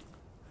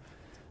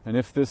 And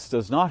if this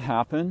does not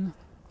happen,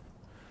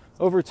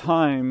 over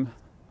time,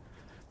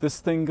 this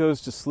thing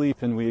goes to sleep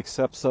and we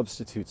accept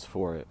substitutes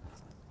for it.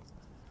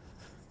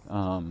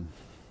 And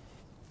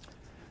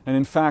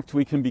in fact,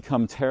 we can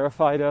become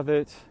terrified of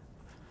it.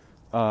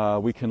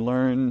 We can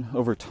learn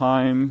over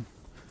time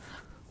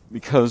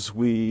because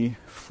we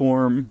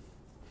form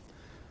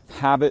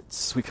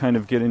habits. We kind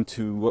of get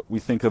into what we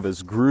think of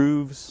as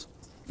grooves,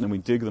 and we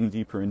dig them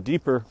deeper and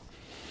deeper.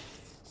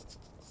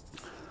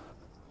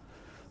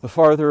 The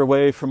farther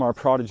away from our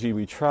prodigy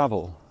we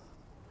travel,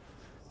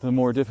 the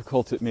more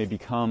difficult it may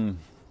become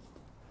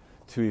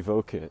to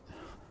evoke it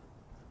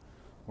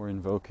or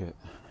invoke it.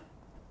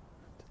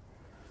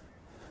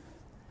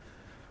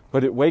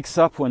 But it wakes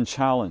up when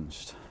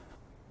challenged.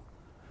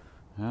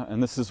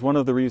 And this is one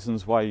of the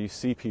reasons why you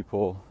see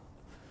people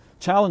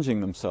challenging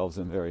themselves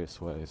in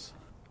various ways,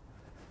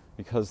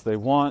 because they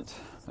want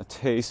a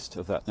taste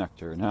of that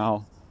nectar.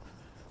 Now,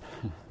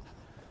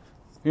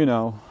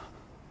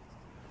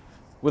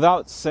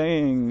 without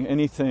saying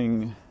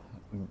anything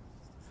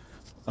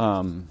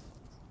to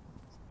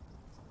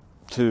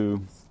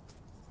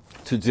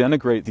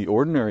denigrate the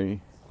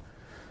ordinary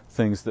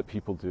things that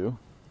people do,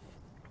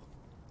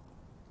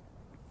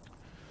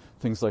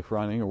 things like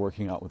running or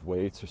working out with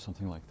weights or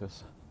something like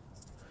this.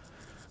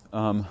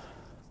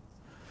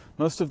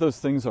 Most of those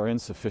things are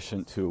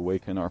insufficient to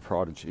awaken our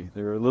prodigy.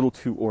 They're a little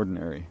too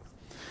ordinary.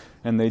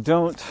 And they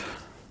don't...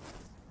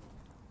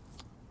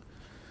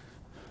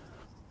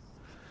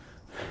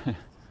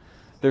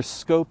 their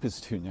scope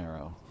is too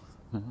narrow.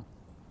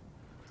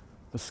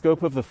 The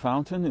scope of the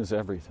fountain is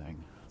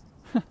everything.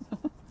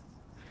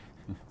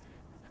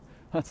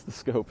 That's the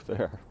scope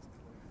there.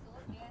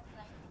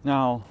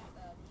 Now,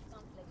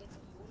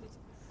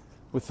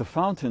 with the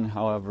fountain,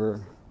 however,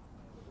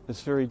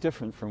 it's very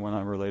different from when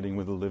I'm relating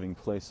with a living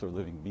place or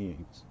living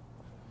beings.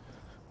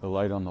 The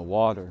light on the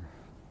water,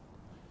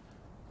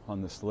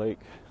 on this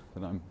lake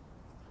that I'm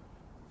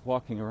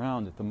walking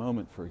around at the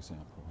moment, for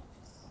example.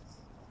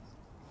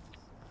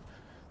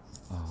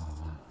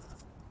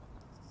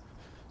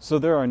 So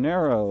there are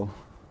narrow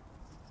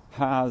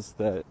paths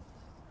that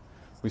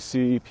we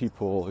see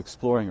people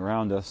exploring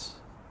around us,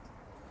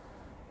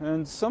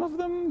 and some of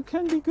them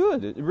can be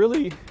good. It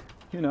really,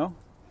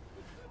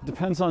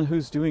 depends on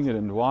who's doing it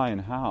and why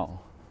and how.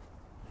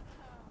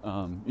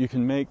 You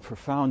can make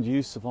profound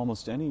use of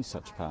almost any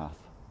such path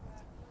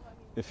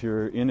if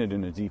you're in it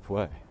in a deep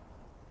way.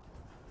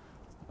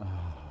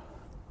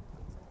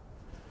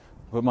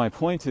 But my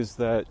point is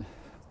that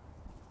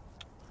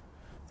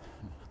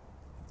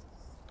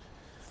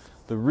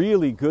the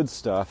really good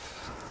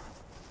stuff,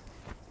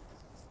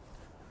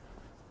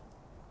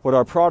 what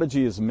our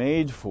prodigy is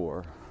made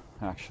for,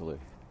 actually,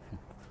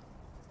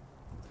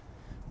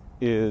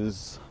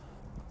 is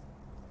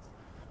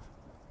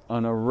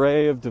an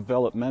array of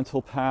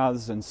developmental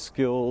paths and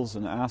skills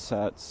and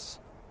assets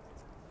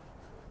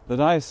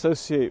that I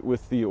associate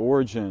with the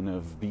origin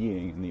of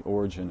being and the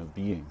origin of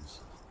beings.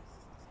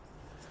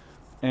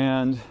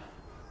 And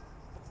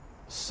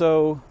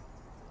so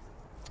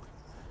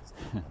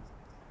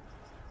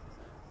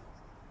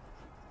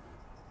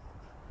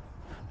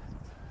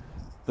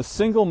the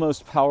single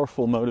most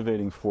powerful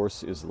motivating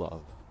force is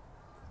love.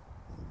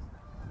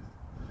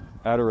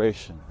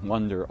 Adoration,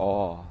 wonder,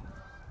 awe.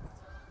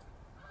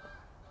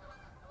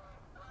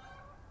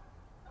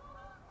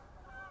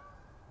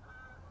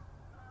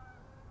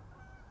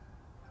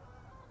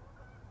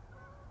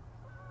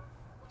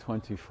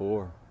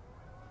 Twenty-four,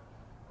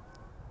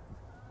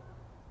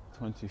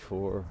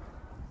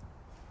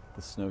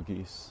 the snow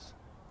geese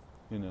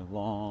in a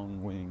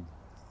long wing.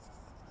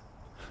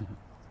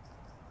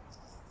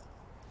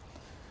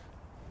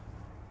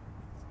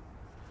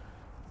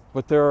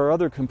 But there are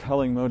other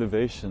compelling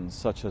motivations,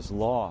 such as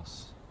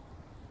loss,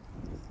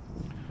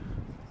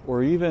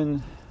 or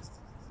even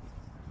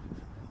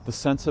the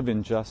sense of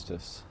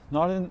injustice.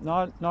 Not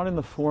in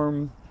the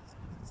form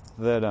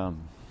that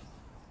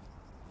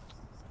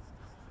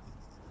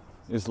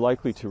is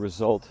likely to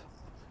result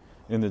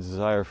in the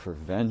desire for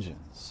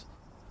vengeance,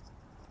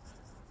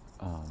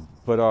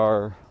 but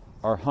our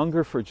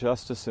hunger for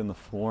justice in the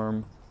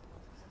form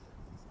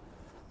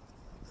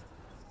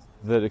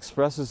that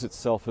expresses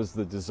itself as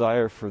the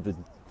desire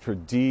for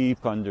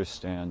deep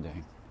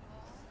understanding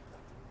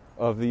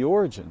of the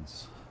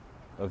origins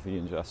of the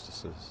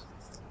injustices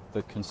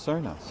that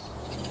concern us.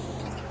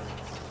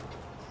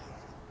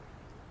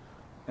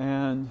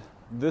 And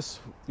this,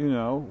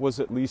 was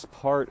at least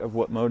part of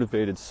what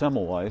motivated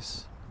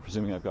Semmelweis,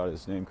 presuming I've got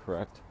his name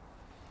correct,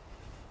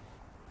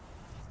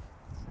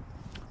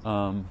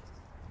 to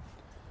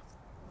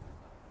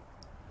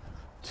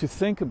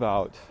think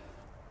about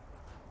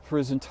for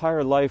his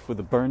entire life with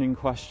a burning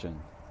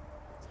question: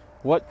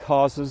 what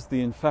causes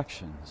the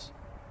infections?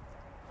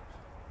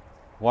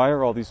 Why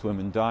are all these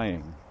women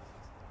dying?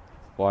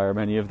 Why are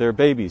many of their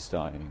babies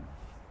dying?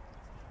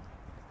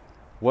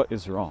 What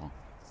is wrong?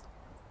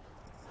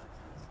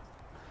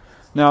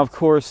 Now, of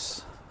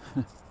course,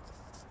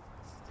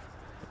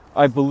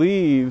 I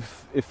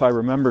believe, if I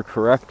remember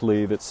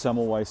correctly, that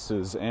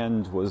Semmelweis's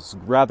end was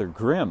rather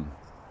grim.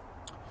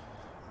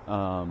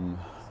 The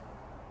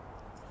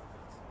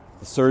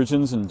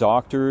surgeons and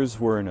doctors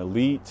were an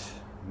elite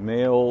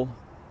male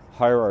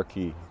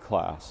hierarchy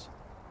class.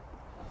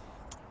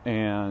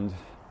 And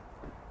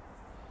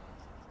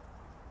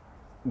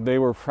they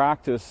were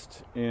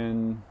practiced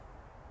in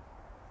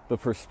the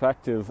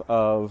perspective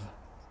of,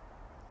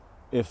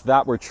 if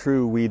that were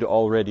true, we'd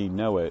already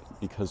know it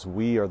because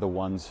we are the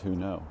ones who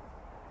know.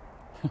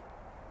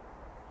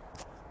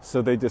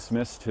 So they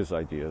dismissed his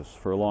ideas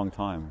for a long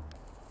time.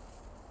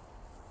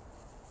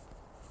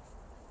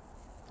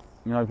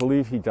 I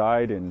believe he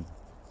died in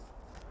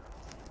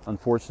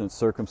unfortunate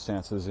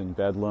circumstances in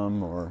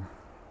Bedlam, or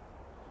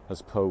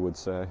as Poe would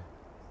say,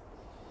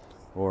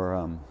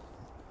 or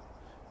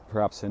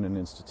perhaps in an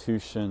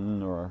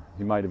institution, or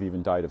he might have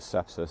even died of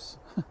sepsis.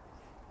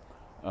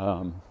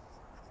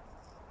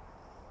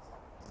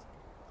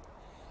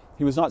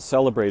 He was not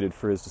celebrated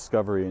for his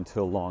discovery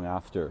until long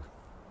after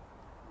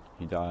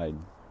he died,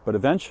 but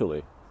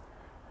eventually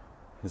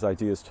his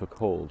ideas took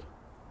hold.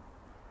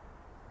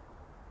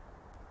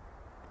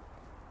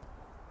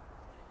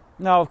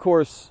 Now, of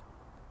course,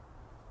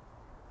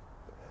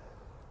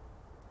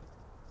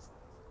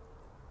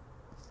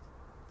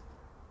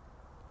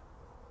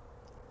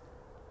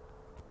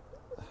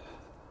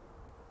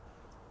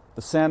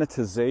 the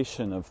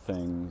sanitization of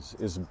things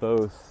is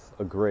both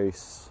a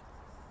grace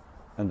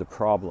and a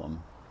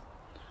problem,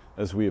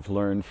 as we have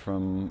learned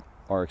from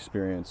our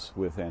experience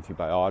with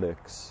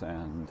antibiotics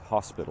and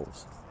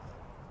hospitals.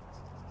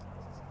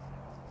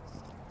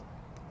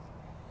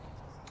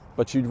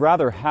 But you'd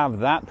rather have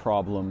that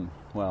problem,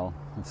 well,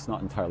 it's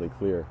not entirely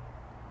clear.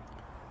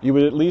 You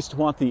would at least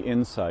want the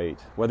insight,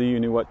 whether you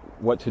knew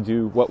what to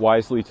do, what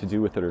wisely to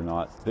do with it or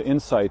not, the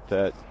insight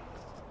that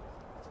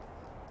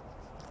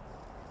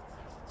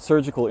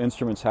surgical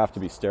instruments have to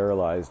be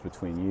sterilized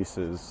between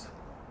uses.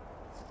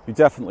 You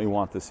definitely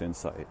want this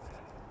insight.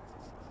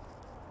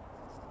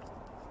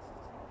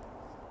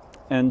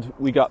 And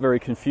we got very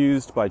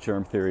confused by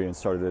germ theory and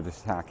started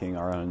attacking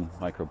our own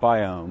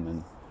microbiome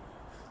and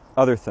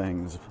other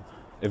things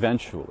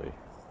eventually.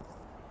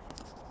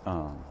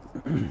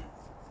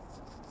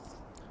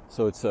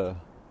 So it's a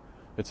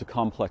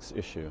complex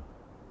issue.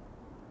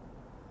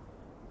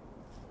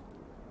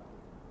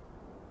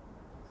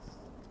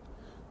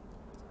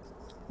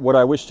 What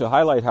I wish to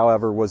highlight,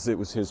 however, was it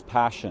was his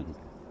passion.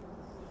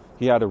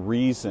 He had a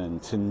reason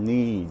to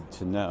need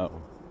to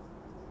know.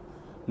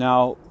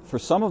 Now, for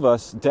some of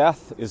us,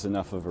 death is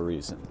enough of a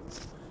reason.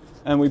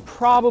 And we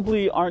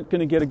probably aren't going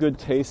to get a good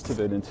taste of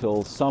it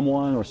until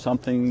someone or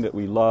something that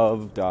we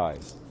love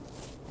dies.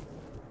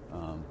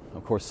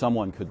 Of course,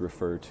 someone could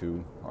refer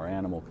to our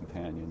animal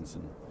companions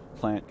and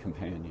plant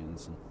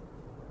companions and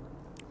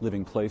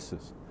living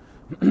places.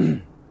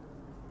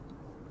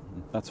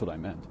 That's what I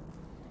meant.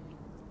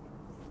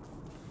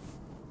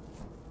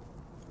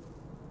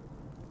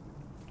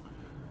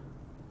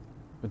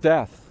 But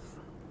death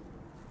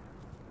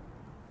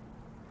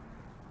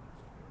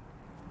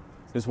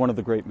is one of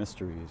the great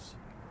mysteries.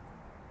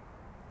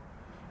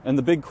 And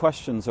the big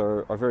questions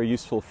are very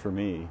useful for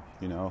me,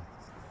 you know.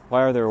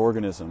 Why are there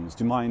organisms?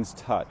 Do minds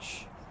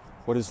touch?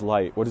 What is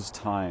light? What is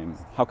time?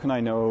 How can I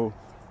know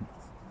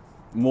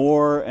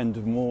more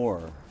and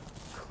more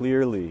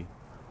clearly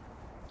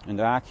and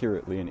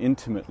accurately and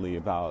intimately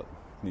about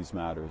these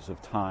matters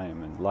of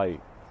time and light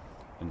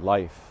and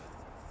life?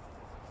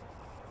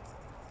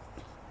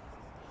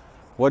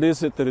 What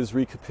is it that is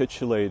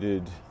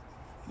recapitulated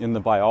in the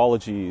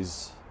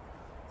biologies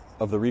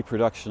of the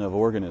reproduction of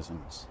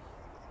organisms?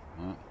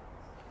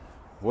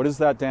 What is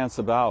that dance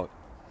about?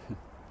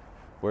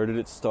 Where did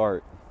it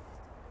start?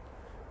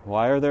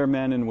 Why are there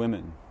men and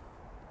women?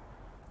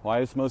 Why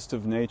is most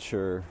of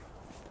nature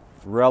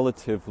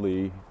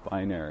relatively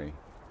binary?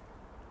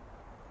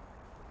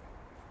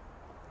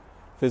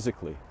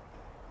 Physically.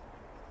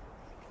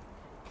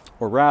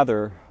 Or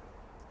rather,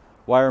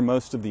 why are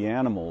most of the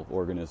animal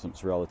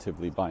organisms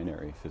relatively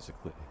binary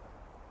physically?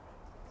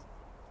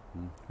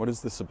 What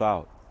is this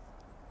about?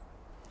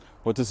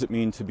 What does it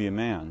mean to be a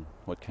man?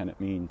 What can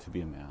it mean to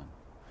be a man?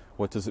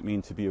 What does it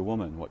mean to be a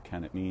woman? What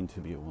can it mean to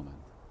be a woman?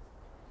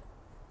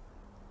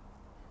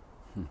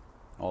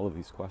 All of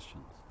these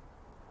questions.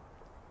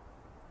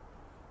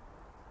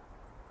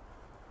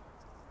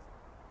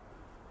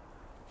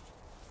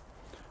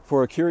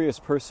 For a curious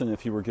person,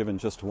 if you were given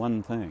just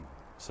one thing,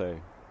 say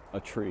a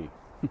tree,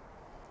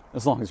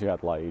 as long as you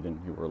had light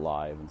and you were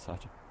alive and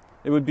such,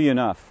 it would be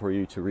enough for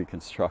you to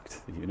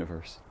reconstruct the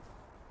universe.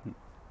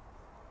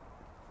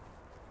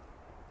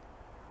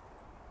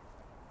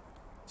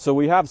 So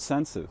we have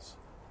senses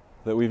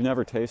that we've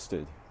never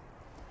tasted.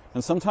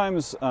 And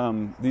sometimes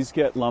these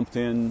get lumped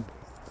in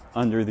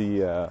under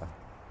the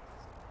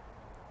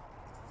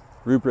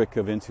rubric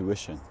of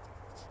intuition.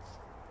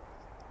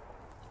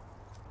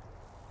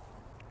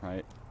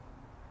 Right?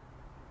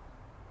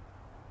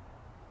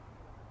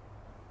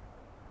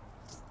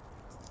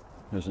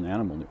 There's an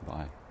animal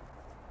nearby.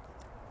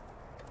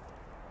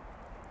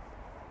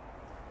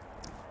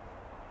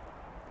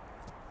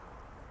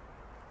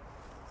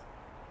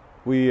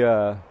 We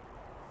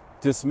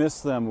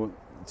dismiss them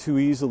too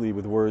easily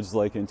with words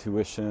like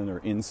intuition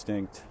or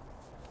instinct.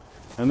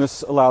 And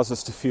this allows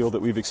us to feel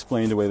that we've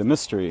explained away the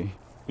mystery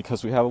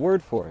because we have a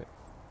word for it.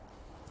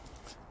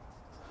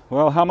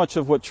 Well, how much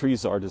of what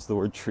trees are does the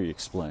word tree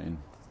explain?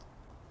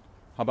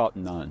 How about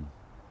none?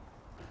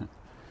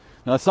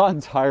 Now, that's not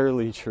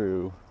entirely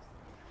true,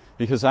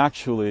 because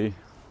actually,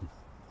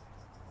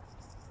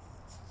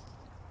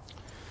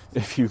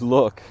 if you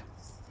look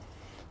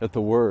at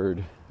the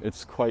word,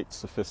 it's quite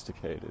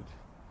sophisticated.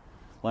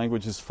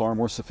 Language is far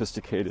more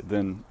sophisticated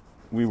than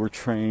we were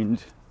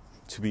trained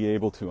to be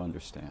able to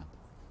understand.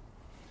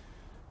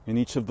 In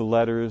each of the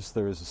letters,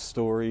 there is a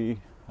story,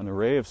 an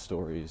array of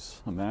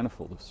stories, a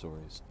manifold of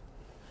stories.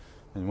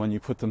 And when you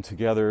put them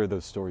together,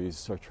 those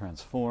stories are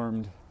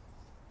transformed.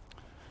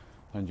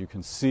 And you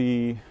can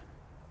see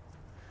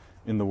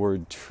in the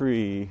word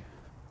tree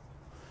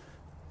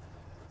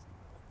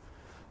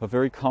a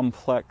very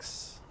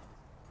complex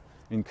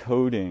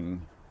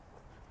encoding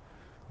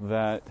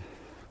that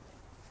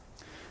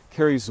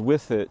carries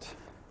with it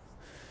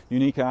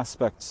unique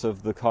aspects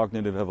of the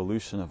cognitive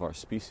evolution of our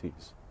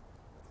species.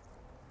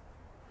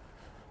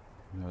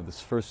 You know, this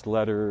first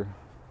letter,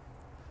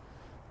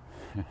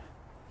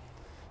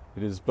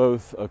 it is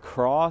both a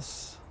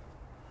cross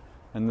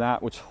and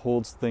that which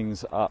holds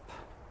things up,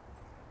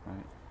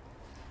 right?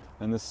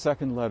 And the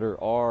second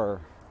letter,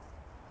 R,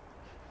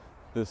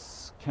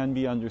 this can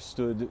be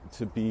understood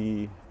to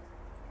be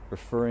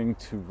referring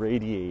to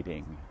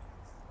radiating,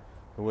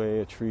 the way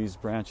a tree's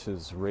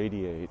branches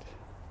radiate.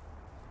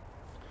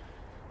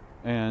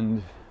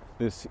 And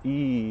this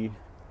E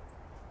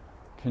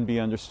can be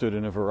understood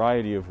in a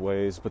variety of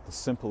ways, but the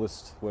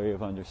simplest way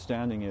of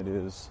understanding it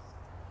is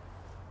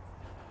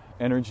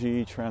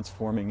energy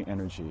transforming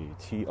energy,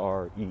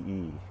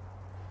 T-R-E-E.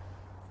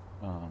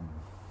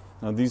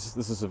 Now this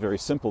is a very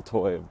simple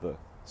toy of the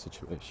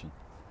situation.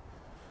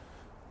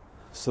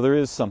 So there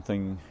is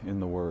something in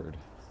the word,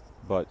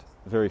 but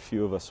very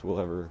few of us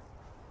are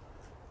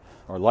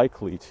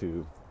likely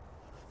to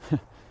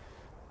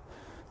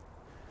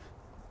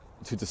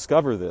to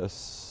discover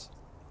this,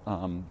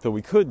 though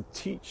we could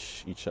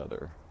teach each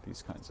other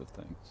these kinds of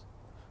things.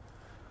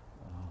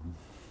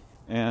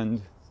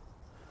 And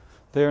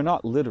they are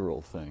not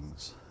literal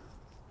things.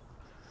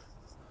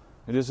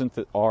 It isn't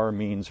that R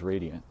means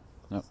radiant.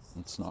 No,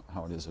 that's not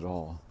how it is at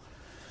all.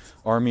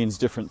 R means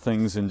different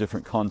things in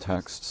different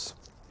contexts.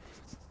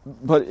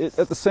 But it,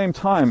 at the same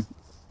time,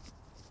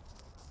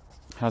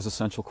 has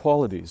essential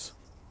qualities.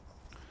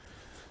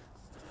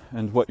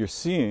 And what you're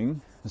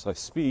seeing as I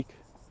speak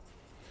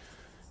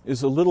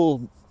is a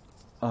little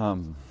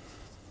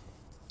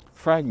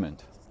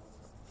fragment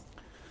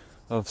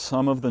of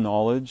some of the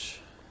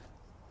knowledge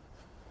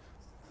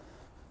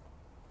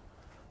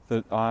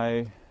that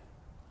I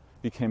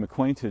became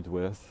acquainted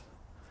with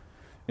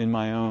in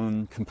my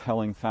own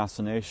compelling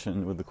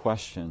fascination with the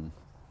question,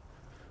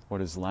 what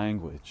is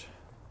language?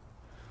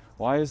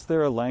 Why is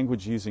there a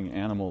language-using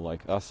animal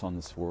like us on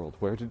this world?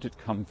 Where did it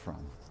come from?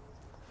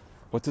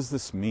 What does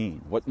this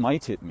mean? What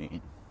might it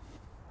mean?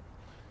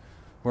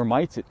 Where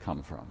might it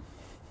come from?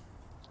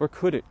 Where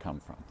could it come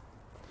from?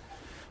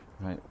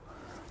 Right?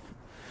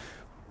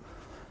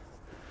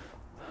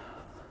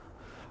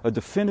 A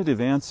definitive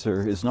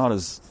answer is not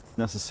as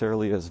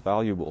necessarily as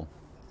valuable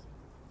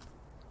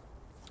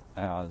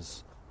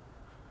as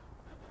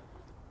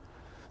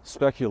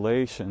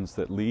speculations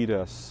that lead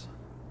us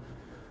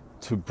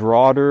to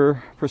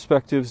broader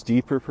perspectives,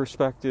 deeper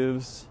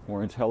perspectives,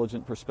 more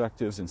intelligent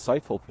perspectives,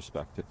 insightful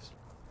perspectives.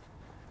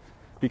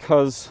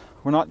 Because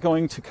we're not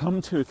going to come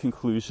to a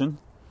conclusion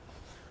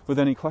with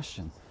any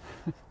question.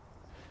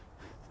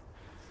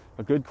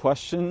 A good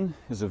question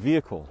is a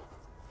vehicle.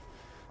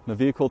 The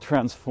vehicle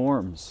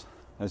transforms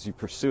as you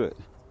pursue it.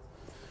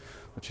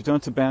 But you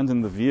don't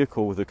abandon the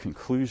vehicle with a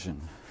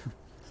conclusion.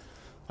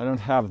 I don't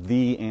have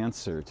the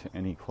answer to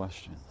any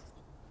question.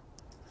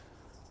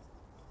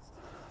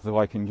 Though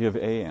I can give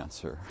a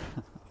answer.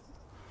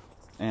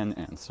 An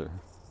answer.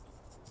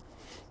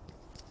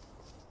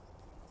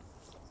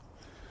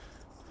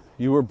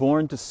 You were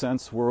born to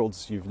sense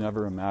worlds you've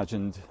never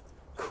imagined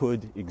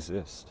could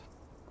exist.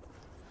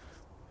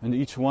 And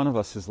each one of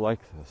us is like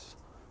this.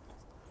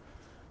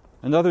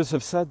 And others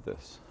have said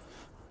this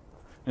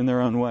in their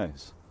own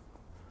ways.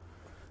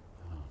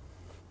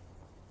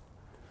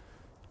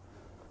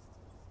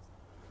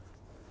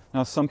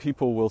 Now, some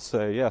people will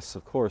say, yes,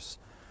 of course,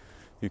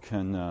 you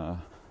can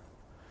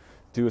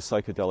do a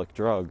psychedelic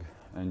drug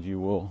and you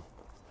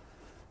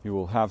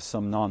will have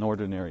some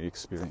non-ordinary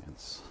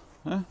experience.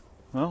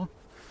 Well,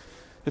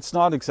 it's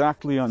not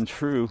exactly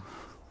untrue,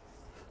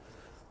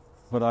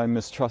 but I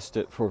mistrust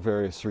it for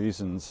various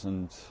reasons,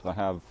 and I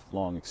have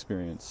long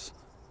experience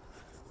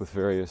with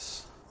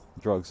various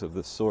drugs of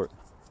this sort.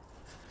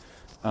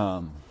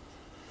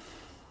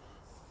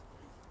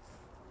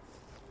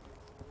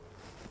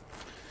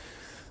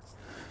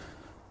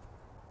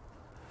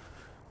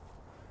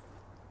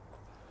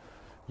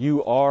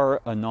 You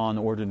are a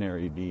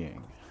non-ordinary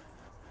being.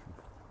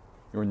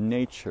 Your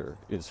nature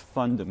is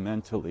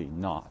fundamentally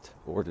not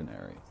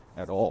ordinary.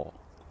 at all.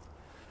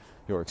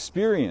 Your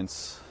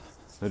experience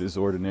that is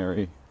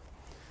ordinary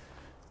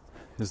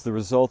is the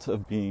result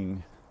of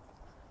being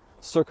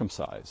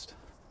circumcised,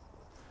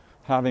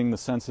 having the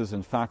senses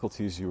and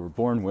faculties you were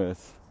born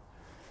with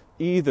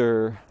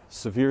either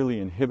severely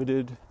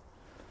inhibited,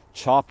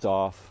 chopped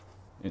off,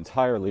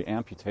 entirely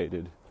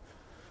amputated,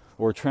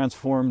 or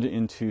transformed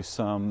into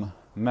some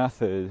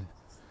method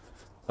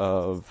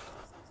that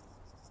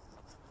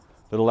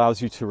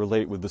allows you to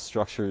relate with the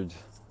structured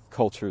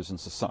cultures and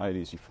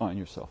societies you find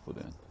yourself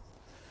within.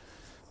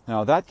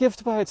 Now, that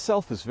gift by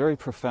itself is very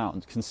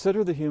profound.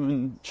 Consider the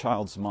human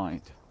child's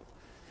mind.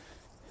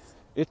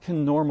 It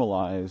can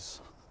normalize,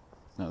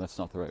 no, that's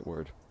not the right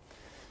word.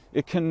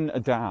 It can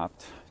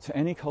adapt to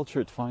any culture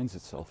it finds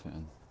itself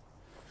in.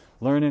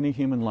 Learn any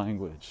human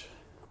language,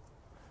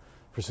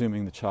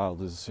 presuming the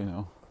child is,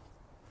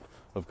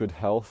 of good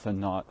health and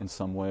not in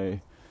some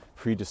way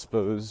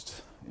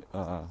predisposed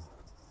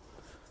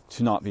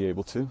to not be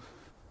able to.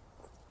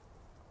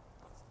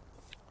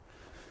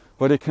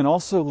 But it can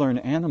also learn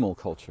animal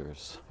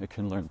cultures. It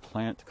can learn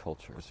plant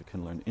cultures. It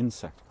can learn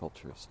insect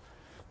cultures,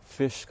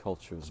 fish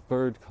cultures,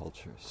 bird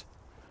cultures.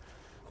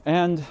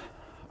 And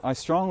I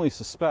strongly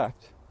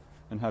suspect,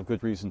 and have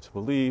good reason to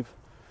believe,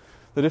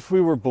 that if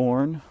we were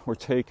born or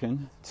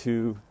taken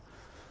to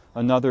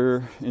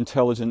another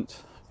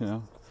intelligent,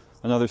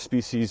 another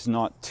species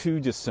not too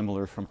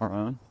dissimilar from our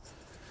own,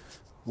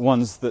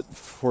 ones that,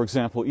 for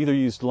example, either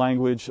used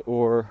language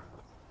or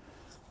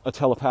a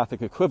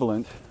telepathic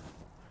equivalent,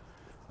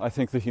 I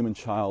think the human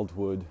child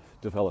would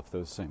develop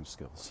those same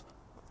skills.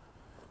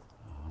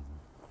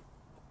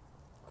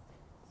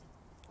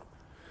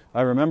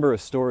 I remember a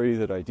story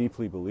that I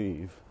deeply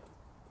believe,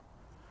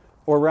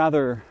 or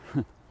rather,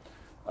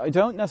 I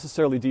don't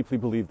necessarily deeply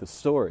believe the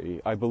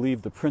story, I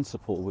believe the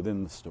principle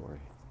within the story.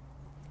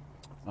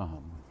 A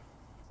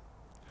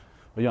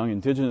young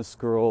indigenous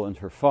girl and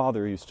her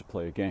father used to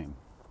play a game.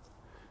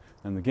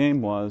 And the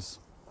game was,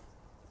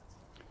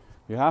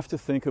 you have to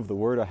think of the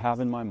word I have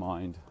in my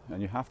mind,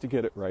 and you have to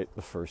get it right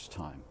the first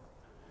time.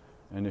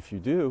 And if you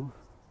do,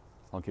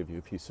 I'll give you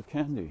a piece of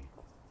candy.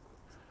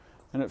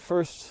 And at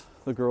first,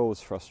 the girl was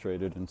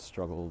frustrated and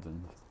struggled,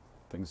 and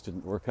things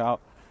didn't work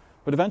out.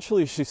 But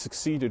eventually, she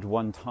succeeded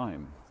one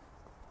time.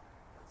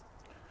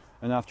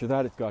 And after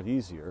that, it got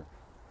easier.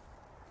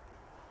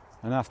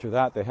 And after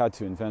that, they had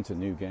to invent a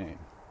new game,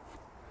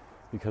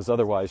 because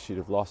otherwise she'd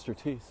have lost her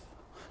teeth.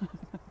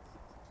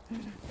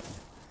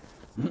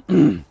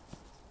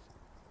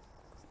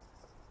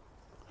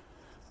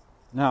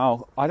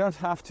 Now, I don't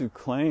have to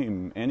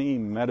claim any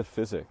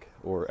metaphysic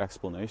or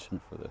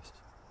explanation for this.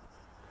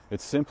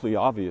 It's simply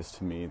obvious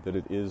to me that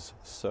it is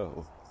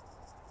so.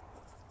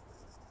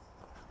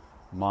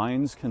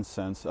 Minds can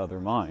sense other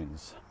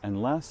minds,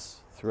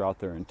 unless throughout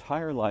their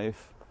entire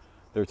life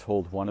they're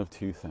told one of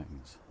two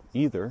things.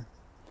 Either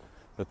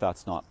that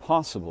that's not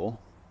possible,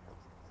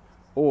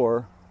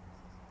 or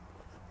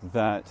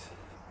that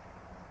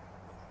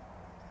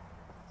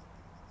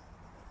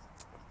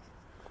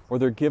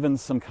they're given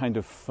some kind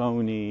of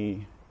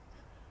phony,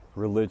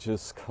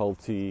 religious,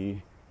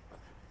 culty,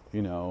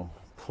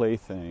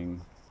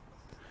 plaything.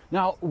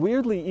 Now,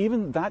 weirdly,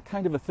 even that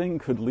kind of a thing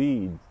could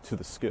lead to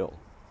the skill,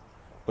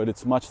 but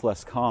it's much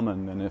less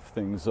common than if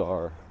things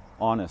are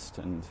honest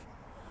and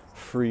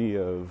free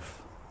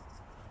of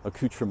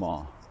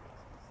accoutrement,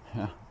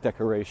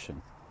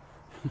 decoration.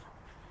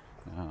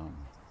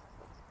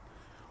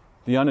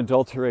 The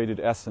unadulterated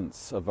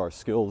essence of our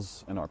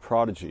skills and our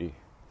prodigy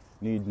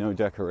need no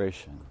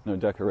decoration. No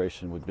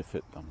decoration would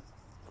befit them.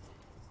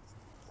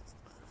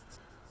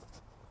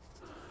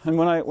 And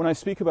when I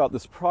speak about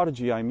this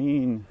prodigy, I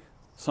mean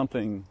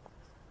something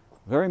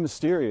very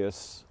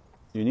mysterious,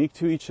 unique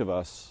to each of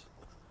us,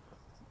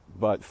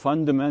 but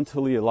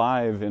fundamentally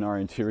alive in our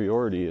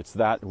interiority. It's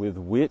that with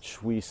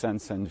which we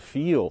sense and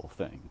feel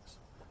things.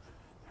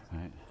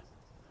 Right?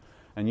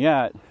 And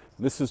yet,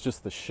 this is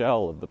just the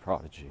shell of the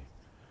prodigy.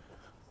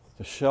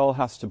 The shell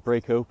has to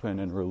break open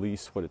and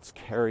release what it's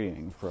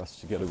carrying for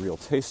us to get a real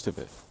taste of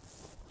it.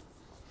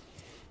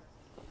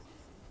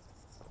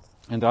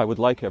 And I would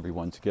like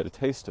everyone to get a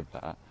taste of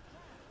that.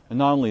 And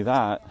not only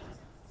that,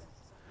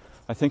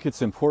 I think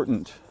it's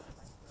important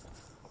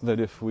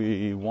that if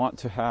we want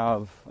to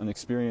have an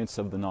experience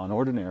of the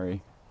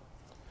non-ordinary,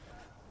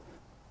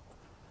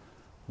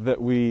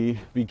 that we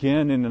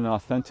begin in an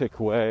authentic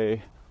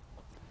way,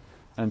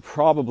 and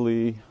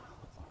probably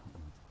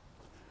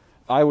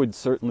I would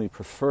certainly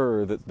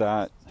prefer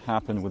that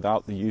happen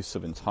without the use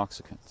of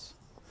intoxicants,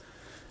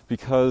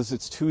 because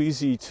it's too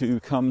easy to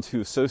come to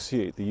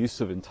associate the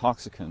use of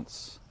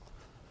intoxicants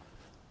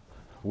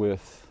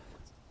with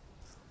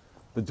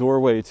the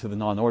doorway to the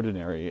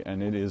non-ordinary,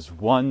 and it is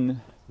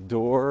one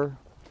door,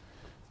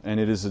 and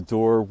it is a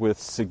door with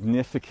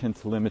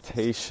significant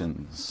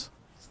limitations.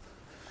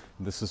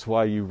 This is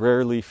why you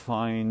rarely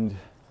find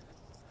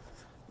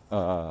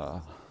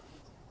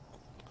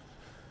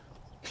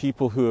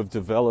people who have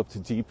developed a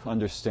deep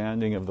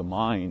understanding of the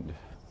mind.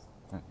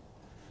 Right?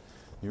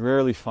 You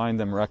rarely find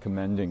them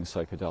recommending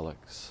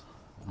psychedelics.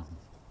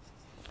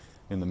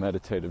 in the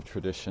meditative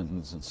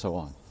traditions and so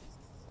on.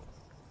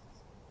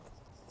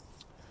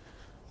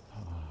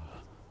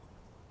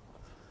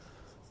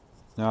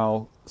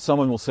 Now,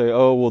 someone will say,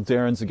 oh, well,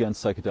 Darren's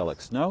against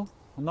psychedelics. No,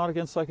 I'm not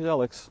against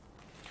psychedelics.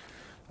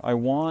 I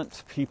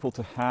want people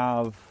to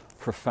have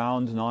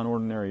profound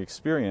non-ordinary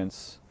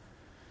experience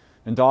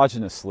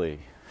endogenously,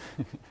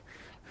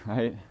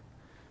 right?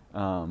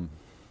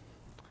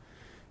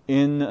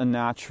 In a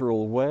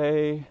natural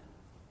way,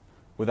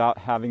 without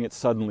having it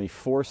suddenly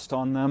forced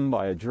on them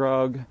by a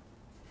drug,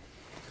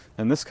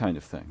 and this kind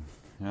of thing.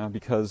 Yeah,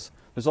 because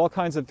there's all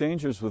kinds of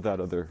dangers with that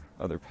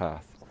other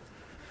path.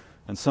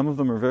 And some of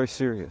them are very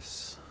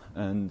serious.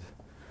 And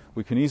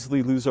we can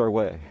easily lose our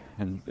way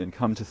and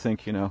come to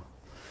think,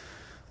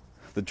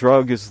 the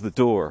drug is the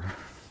door.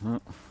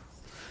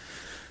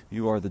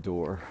 You are the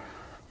door.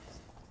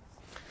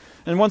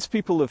 And once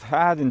people have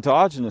had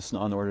endogenous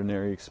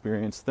non-ordinary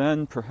experience,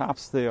 then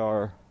perhaps they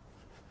are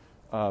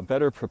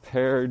better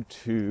prepared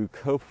to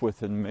cope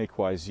with and make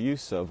wise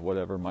use of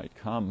whatever might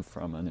come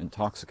from an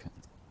intoxicant.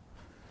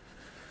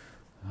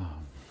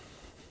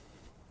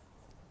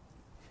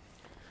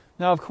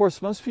 Now, of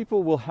course, many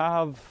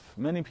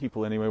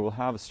people anyway, will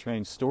have a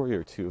strange story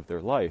or two of their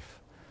life.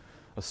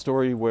 A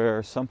story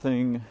where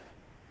something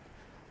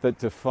that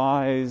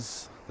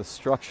defies the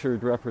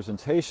structured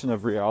representation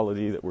of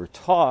reality that we're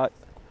taught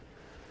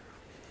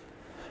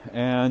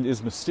and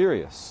is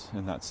mysterious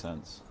in that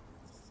sense.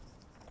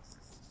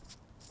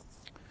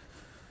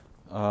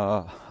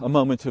 A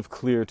moment of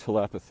clear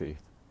telepathy,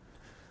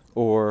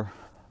 or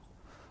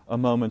a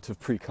moment of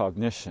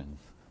precognition,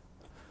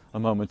 a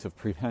moment of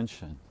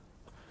prehension,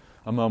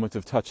 a moment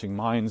of touching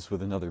minds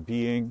with another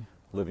being,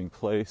 living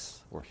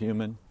place, or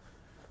human,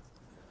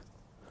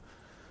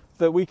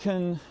 that we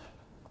can,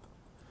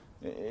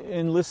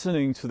 in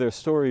listening to their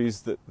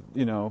stories, that,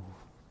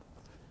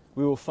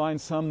 we will find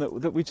some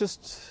that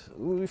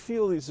we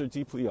feel these are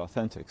deeply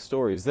authentic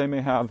stories. They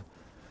may have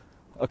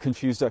a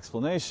confused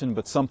explanation,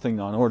 but something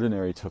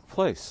non-ordinary took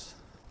place.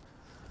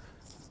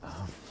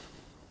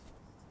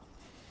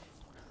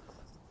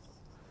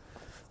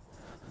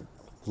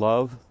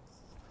 Love,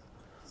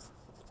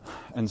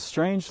 and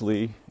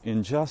strangely,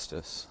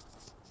 injustice,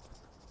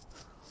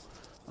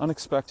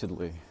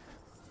 unexpectedly.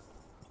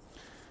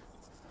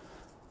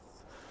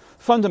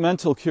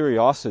 Fundamental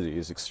curiosity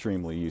is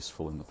extremely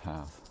useful in the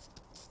path.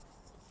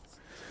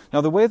 Now,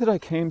 the way that I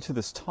came to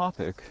this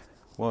topic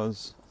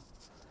was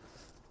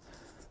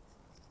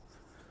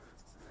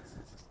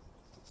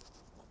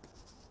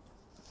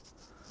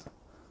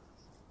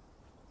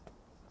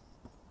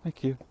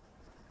thank you.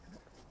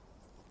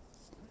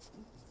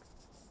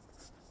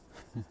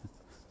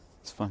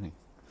 It's funny.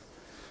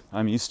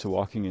 I'm used to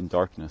walking in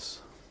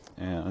darkness,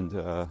 and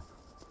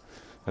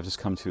I've just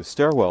come to a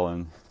stairwell,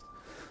 and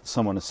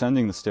someone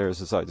ascending the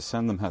stairs as I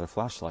descend them had a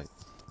flashlight.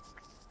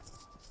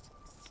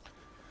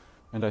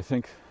 And I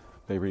think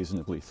they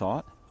reasonably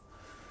thought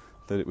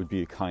that it would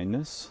be a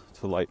kindness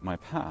to light my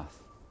path.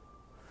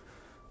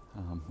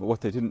 But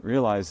what they didn't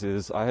realize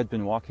is I had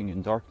been walking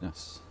in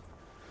darkness,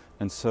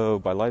 and so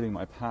by lighting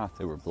my path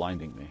they were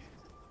blinding me.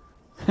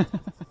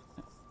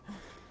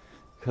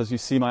 Because you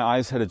see, my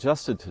eyes had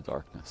adjusted to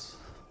darkness.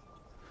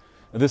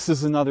 This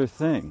is another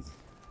thing,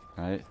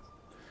 right?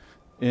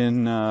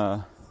 In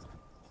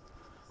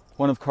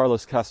one of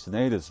Carlos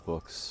Castaneda's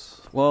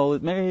books, well,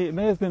 it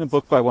may have been a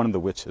book by one of the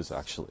witches,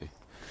 actually.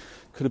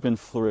 Could have been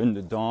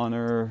Florinda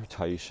Donner,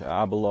 Taisha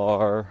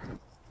Abelar.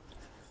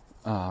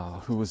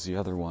 Who was the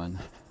other one?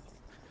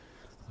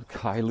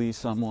 Kylie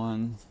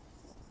someone.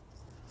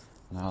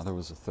 No, there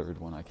was a third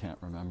one, I can't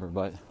remember.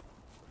 But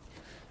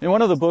in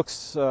one of the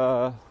books,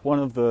 one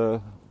of the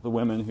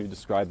women who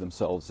described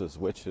themselves as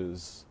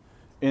witches,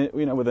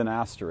 with an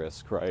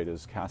asterisk, right,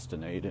 as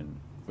Castanedan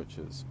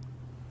witches,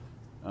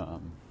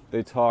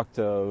 they talked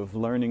of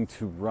learning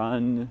to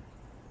run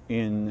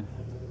in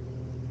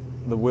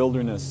the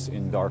wilderness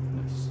in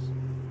darkness.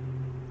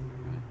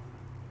 Right?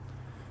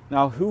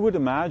 Now, who would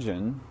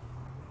imagine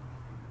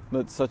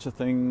that such a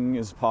thing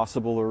is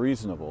possible or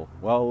reasonable?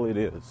 Well, it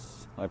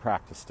is. I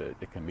practiced it.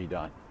 It can be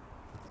done.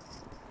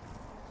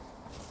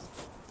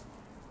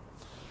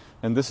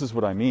 And this is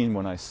what I mean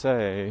when I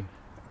say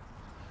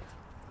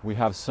we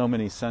have so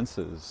many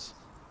senses,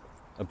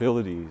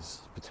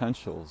 abilities,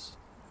 potentials,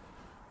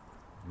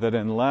 that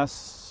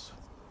unless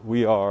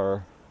we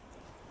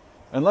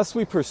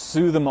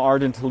pursue them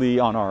ardently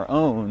on our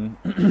own,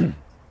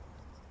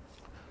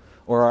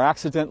 or are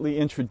accidentally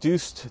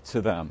introduced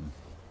to them,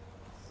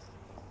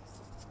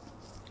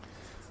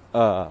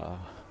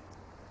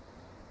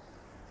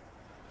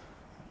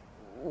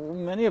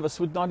 many of us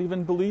would not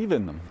even believe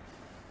in them.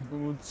 We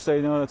would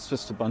say, no, that's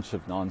just a bunch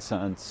of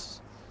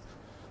nonsense.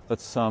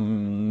 That's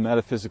some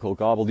metaphysical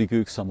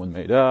gobbledygook someone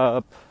made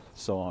up,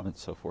 so on and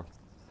so forth.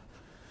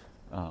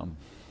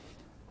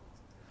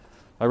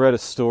 I read a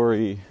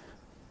story,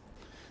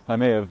 I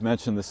may have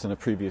mentioned this in a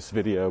previous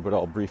video, but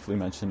I'll briefly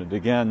mention it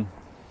again.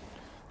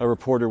 A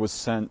reporter was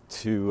sent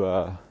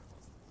to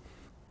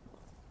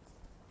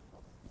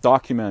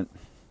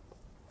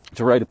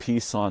write a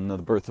piece on the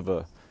birth of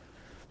a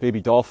baby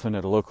dolphin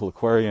at a local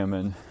aquarium,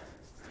 and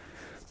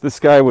this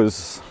guy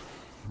was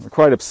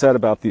quite upset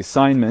about the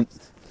assignment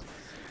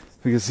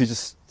because he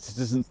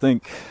doesn't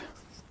think,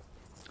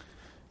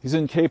 he's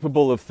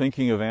incapable of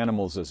thinking of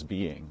animals as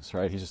beings,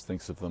 right? He just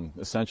thinks of them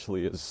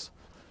essentially as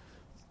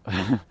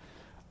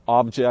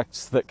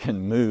objects that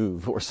can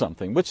move or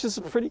something, which is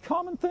a pretty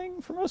common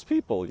thing for most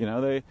people. You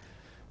know,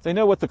 they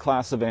know what the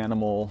class of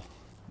animal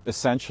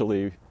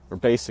essentially or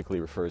basically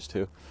refers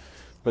to,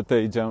 but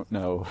they don't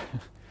know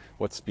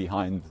what's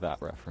behind that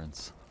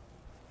reference.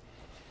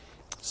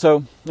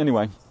 So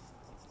anyway,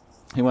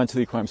 he went to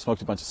the aquarium,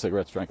 smoked a bunch of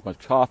cigarettes, drank a bunch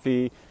of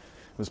coffee,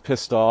 was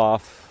pissed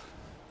off.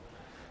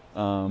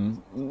 The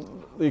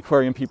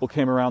aquarium people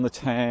came around the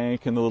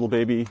tank, and the little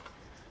baby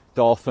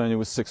dolphin, who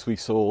was 6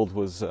 weeks old,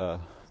 was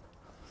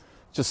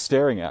just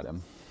staring at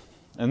him.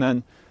 And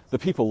then the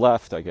people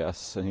left, I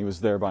guess, and he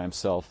was there by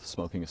himself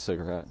smoking a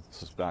cigarette.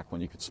 This was back when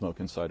you could smoke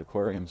inside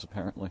aquariums,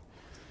 apparently.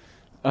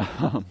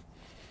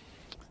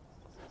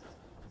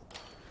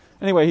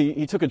 Anyway,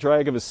 he took a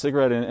drag of his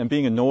cigarette, and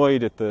being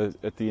annoyed at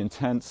the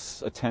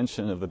intense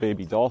attention of the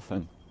baby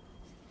dolphin,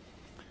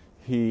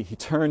 he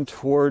turned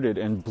toward it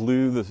and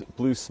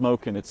blew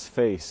smoke in its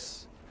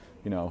face,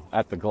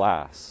 at the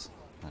glass.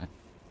 Right?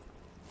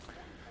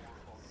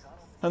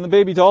 And the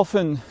baby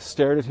dolphin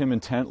stared at him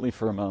intently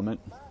for a moment.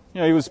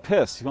 He was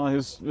pissed. He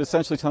was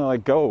essentially telling him,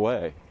 like, go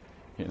away,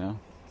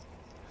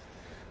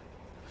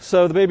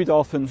 So the baby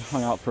dolphin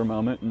hung out for a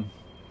moment and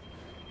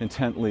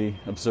intently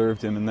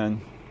observed him, and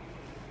then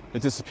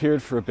it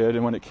disappeared for a bit,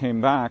 and when it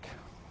came back,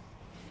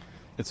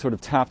 it sort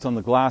of tapped on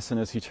the glass, and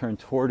as he turned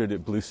toward it,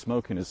 it blew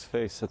smoke in his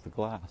face at the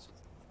glass.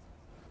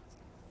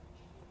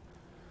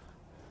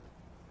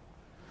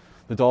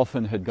 The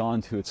dolphin had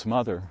gone to its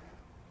mother,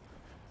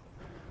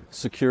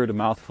 secured a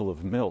mouthful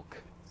of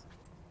milk,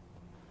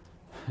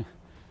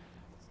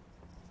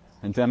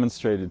 and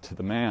demonstrated to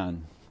the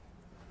man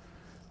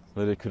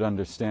that it could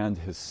understand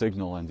his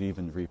signal and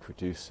even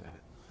reproduce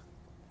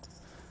it.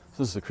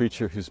 This is a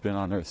creature who's been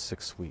on Earth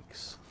 6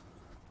 weeks.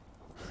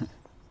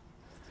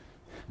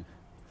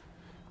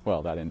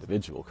 Well, that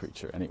individual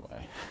creature,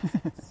 anyway.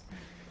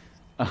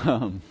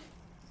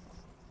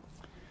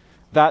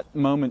 That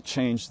moment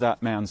changed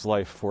that man's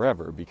life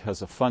forever,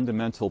 because a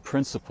fundamental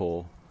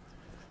principle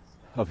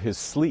of his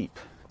sleep,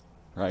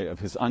 right, of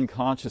his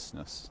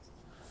unconsciousness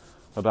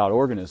about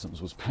organisms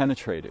was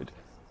penetrated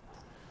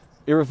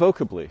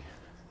irrevocably.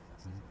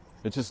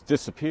 It just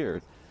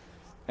disappeared.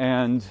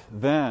 And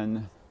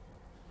then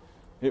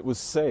it was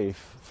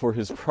safe for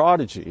his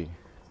prodigy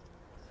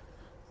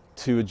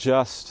to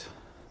adjust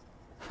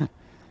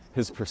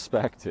his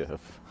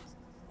perspective.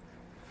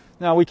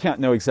 Now, we can't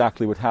know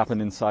exactly what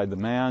happened inside the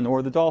man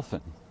or the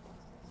dolphin,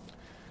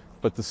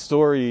 but the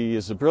story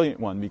is a brilliant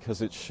one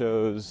because it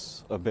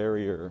shows a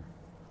barrier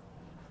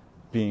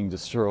being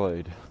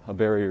destroyed, a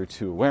barrier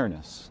to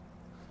awareness,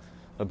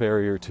 a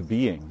barrier to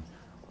being.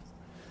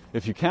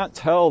 If you can't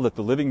tell that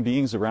the living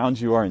beings around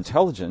you are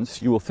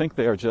intelligent, you will think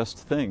they are just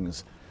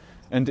things.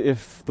 And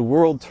if the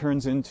world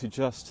turns into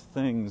just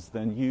things,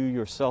 then you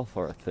yourself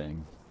are a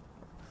thing,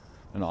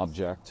 an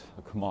object,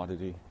 a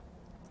commodity.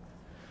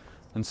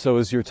 And so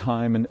is your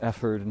time and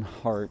effort and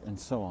heart and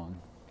so on,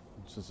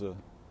 which is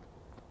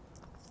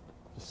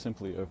just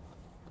simply a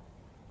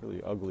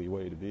really ugly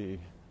way to be.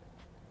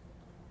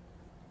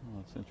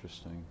 Oh, that's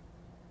interesting.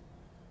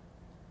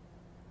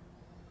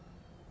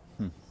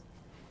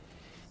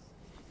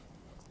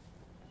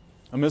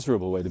 A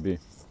miserable way to be.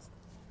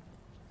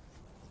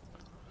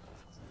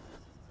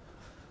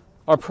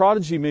 Our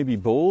prodigy may be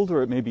bold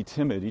or it may be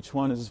timid. Each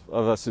one of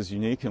us is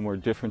unique, and we're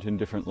different in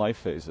different life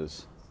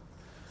phases.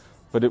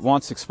 But it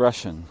wants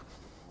expression.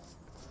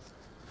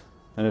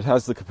 And it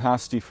has the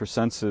capacity for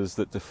senses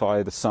that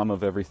defy the sum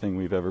of everything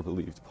we've ever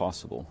believed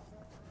possible.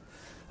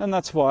 And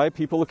that's why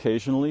people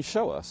occasionally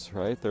show us,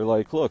 right? They're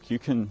like, look, you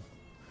can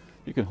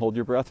hold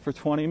your breath for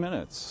 20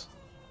 minutes.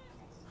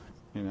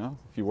 If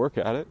you work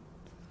at it.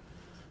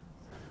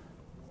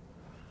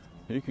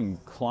 You can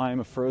climb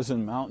a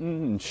frozen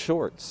mountain in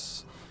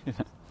shorts.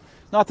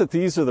 Not that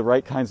these are the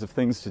right kinds of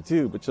things to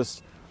do, but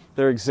just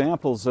they're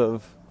examples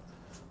of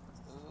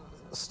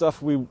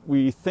stuff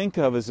we think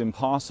of as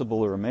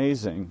impossible or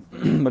amazing,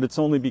 but it's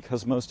only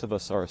because most of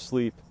us are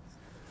asleep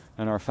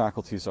and our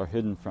faculties are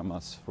hidden from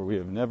us, for we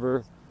have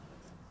never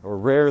or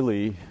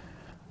rarely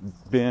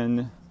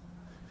been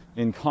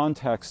in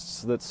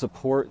contexts that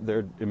support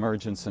their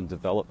emergence and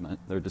development,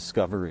 their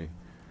discovery.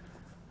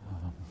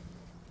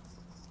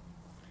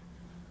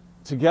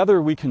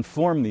 Together we can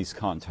form these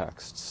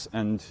contexts,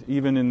 and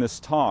even in this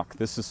talk,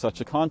 this is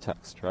such a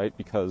context, right?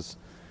 Because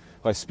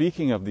by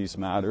speaking of these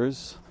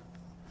matters,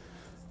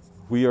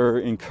 we are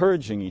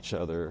encouraging each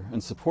other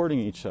and supporting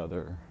each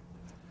other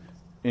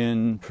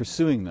in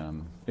pursuing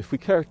them, if we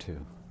care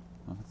to.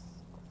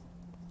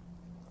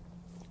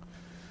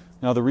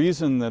 Now, the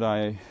reason that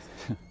I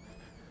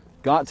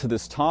got to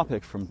this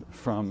topic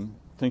from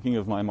thinking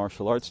of my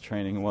martial arts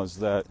training was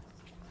that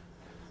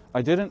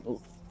I didn't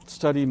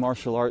study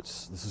martial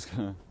arts. This is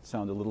going to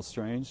sound a little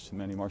strange to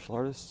many martial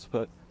artists,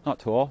 but not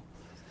to all.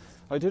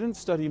 I didn't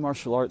study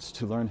martial arts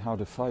to learn how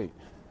to fight.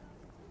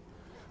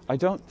 I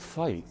don't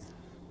fight.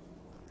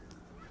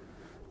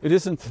 It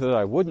isn't that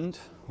I wouldn't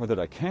or that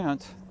I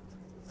can't.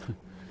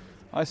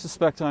 I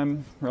suspect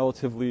I'm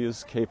relatively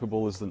as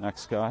capable as the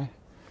next guy,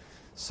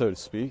 so to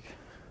speak,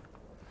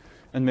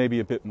 and maybe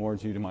a bit more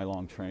due to my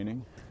long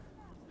training.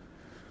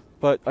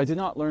 But I did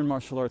not learn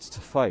martial arts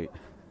to fight.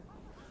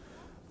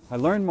 I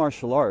learned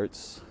martial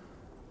arts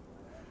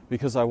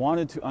because I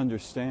wanted to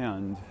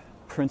understand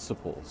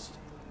principles.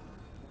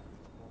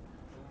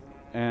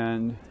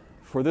 And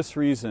for this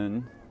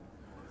reason,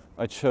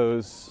 I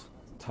chose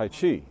Tai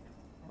Chi.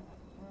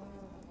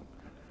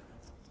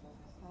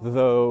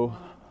 Though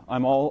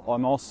I'm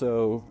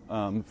also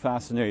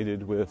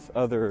fascinated with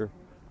other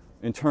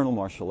internal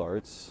martial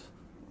arts,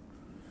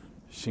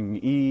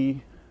 Xing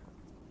Yi,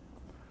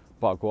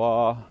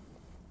 Bagua,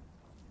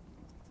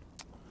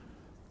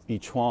 Yi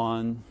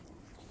Chuan.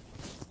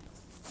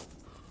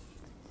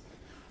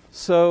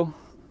 So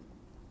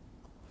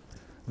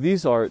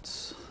these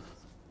arts,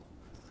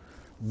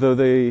 though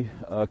they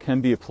can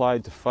be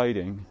applied to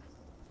fighting,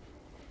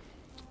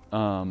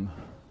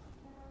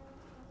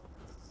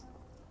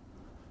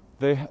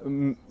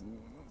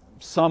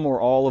 some or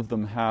all of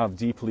them have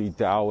deeply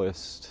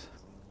Taoist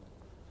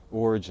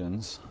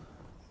origins.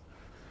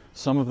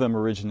 Some of them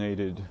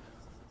originated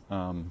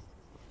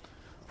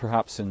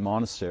perhaps in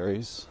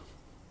monasteries.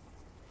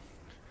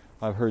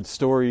 I've heard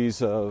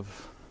stories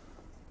of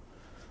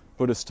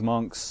Buddhist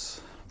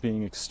monks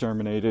being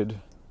exterminated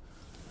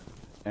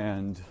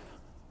and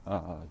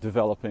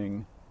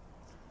developing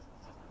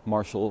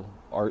martial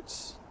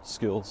arts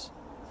skills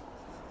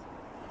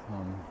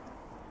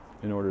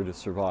in order to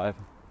survive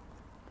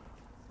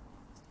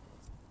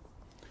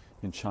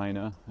in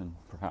China and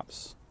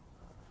perhaps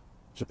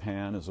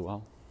Japan as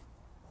well,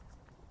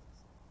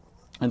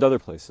 and other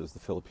places, the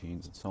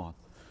Philippines and so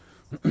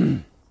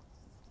on.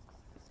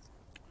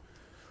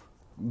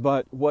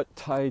 But what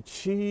Tai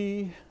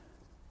Chi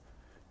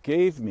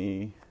gave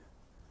me,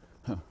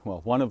 well,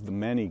 one of the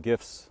many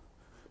gifts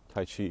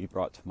Tai Chi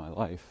brought to my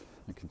life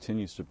and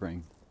continues to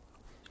bring,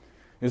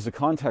 is a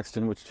context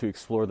in which to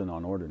explore the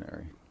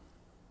non-ordinary.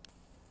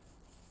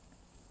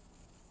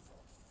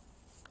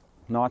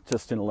 Not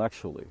just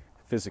intellectually,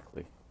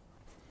 physically,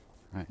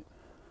 right?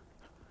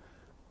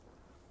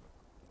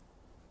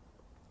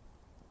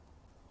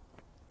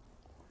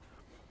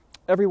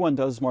 Everyone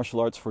does martial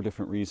arts for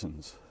different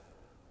reasons.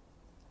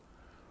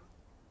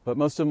 But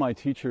most of my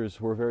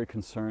teachers were very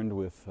concerned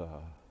with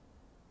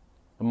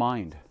the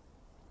mind,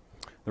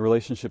 the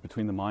relationship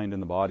between the mind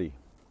and the body,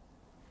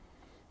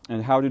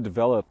 and how to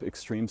develop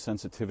extreme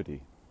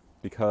sensitivity,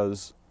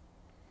 because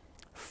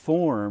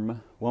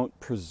form won't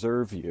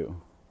preserve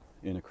you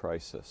in a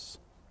crisis.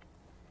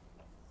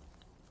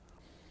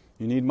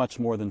 You need much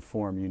more than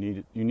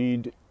form. You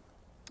need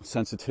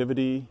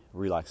sensitivity,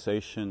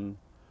 relaxation,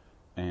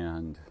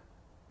 and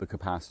the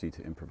capacity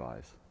to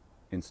improvise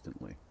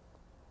instantly.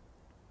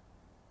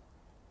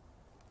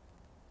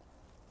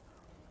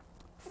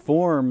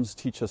 Forms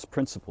teach us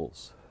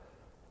principles,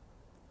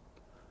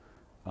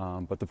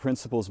 but the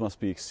principles must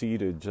be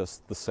exceeded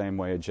just the same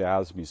way a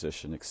jazz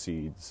musician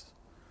exceeds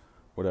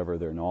whatever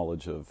their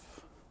knowledge of,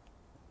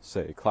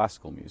 say,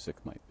 classical music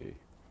might be.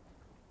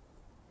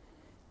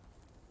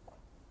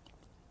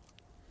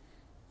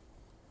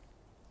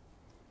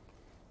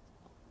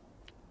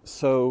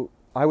 So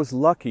I was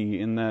lucky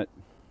in that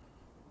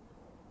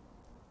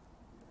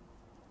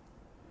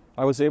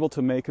I was able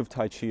to make of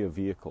Tai Chi a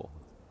vehicle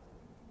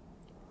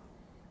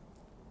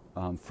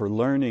for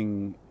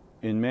learning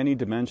in many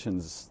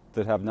dimensions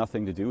that have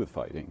nothing to do with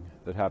fighting,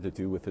 that have to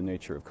do with the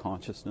nature of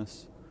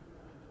consciousness,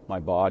 my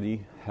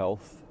body,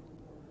 health,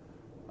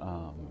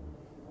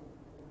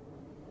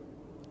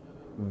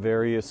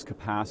 various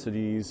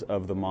capacities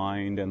of the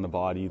mind and the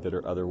body that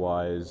are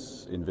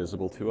otherwise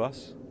invisible to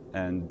us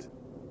and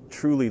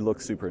truly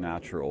look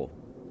supernatural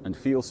and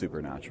feel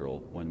supernatural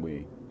when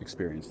we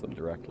experience them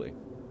directly.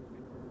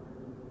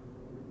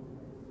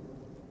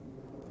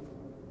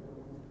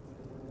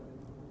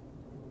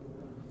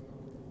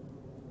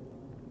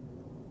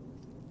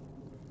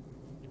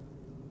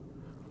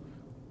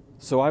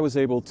 So I was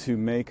able to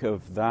make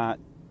of that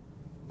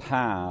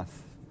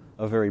path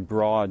a very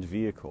broad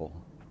vehicle,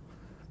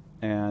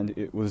 and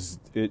it was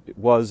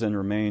and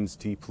remains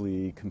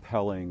deeply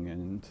compelling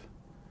and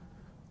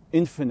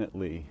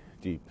infinitely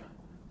deep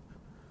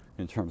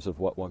in terms of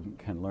what one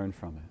can learn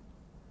from it.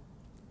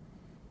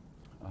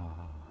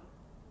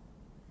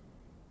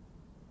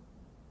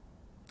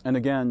 And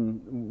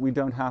again, we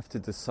don't have to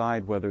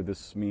decide whether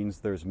this means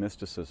there's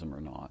mysticism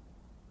or not.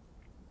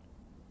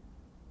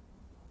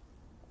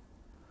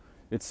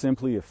 It's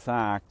simply a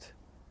fact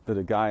that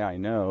a guy I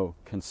know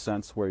can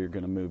sense where you're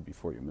going to move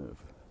before you move.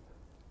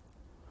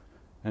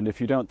 And if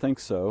you don't think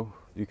so,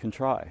 you can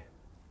try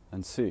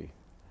and see.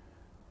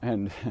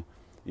 And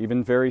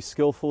even very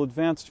skillful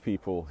advanced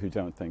people who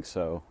don't think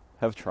so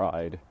have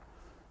tried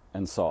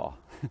and saw.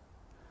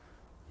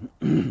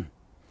 And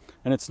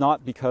it's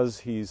not because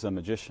he's a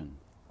magician.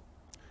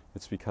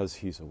 It's because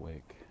he's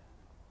awake.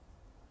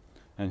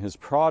 And his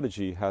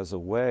prodigy has a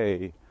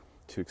way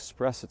to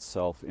express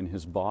itself in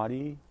his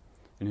body,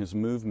 in his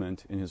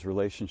movement, in his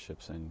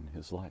relationships, and in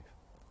his life.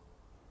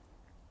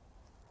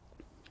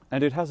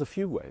 And it has a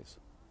few ways,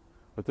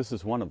 but this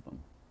is one of them.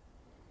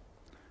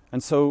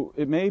 And so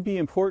it may be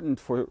important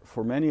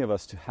for many of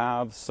us to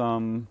have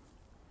some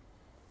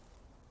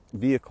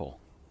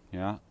vehicle,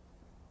 yeah,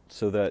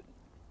 so that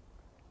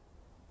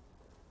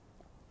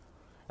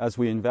as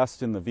we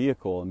invest in the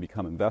vehicle and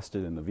become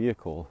invested in the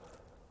vehicle,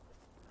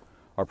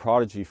 our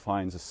prodigy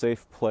finds a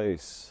safe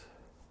place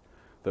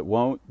that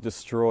won't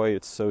destroy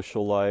its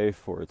social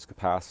life or its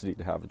capacity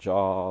to have a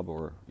job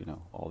or,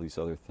 all these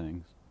other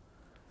things.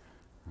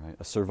 Right?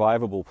 A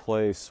survivable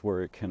place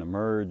where it can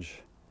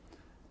emerge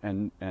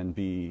and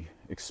be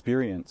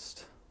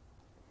experienced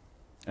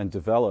and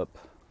develop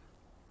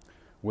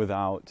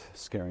without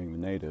scaring the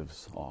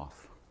natives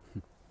off.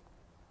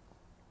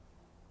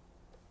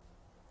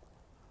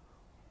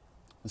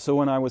 So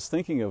when I was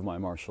thinking of my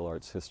martial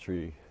arts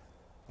history,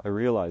 I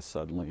realized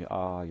suddenly,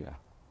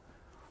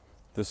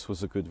 this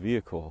was a good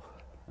vehicle.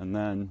 And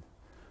then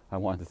I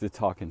wanted to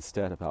talk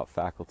instead about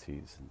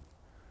faculties and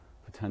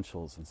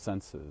potentials and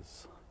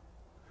senses,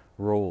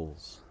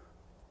 roles.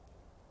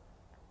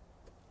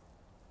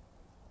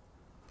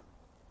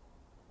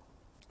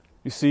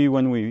 You see,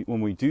 when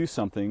we do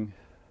something,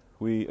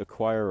 we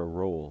acquire a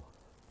role.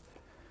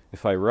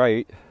 If I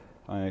write,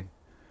 I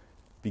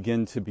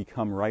begin to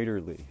become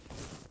writerly.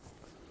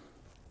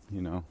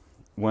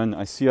 When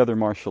I see other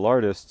martial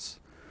artists,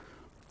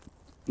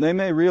 they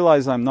may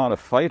realize I'm not a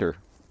fighter.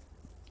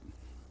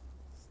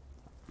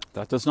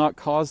 That does not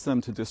cause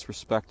them to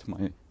disrespect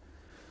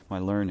my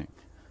learning.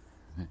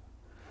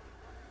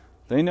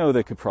 They know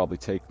they could probably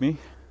take me.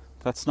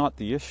 That's not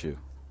the issue.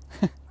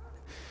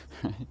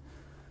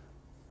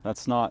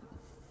 That's not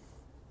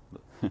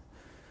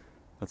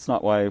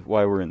why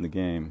we're in the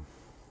game.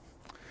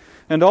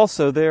 And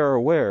also they are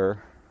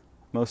aware,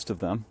 most of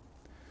them,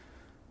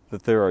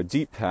 that there are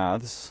deep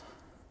paths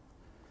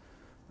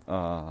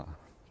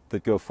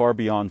that go far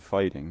beyond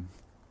fighting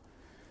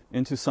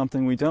into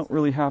something we don't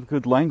really have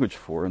good language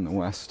for in the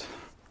West.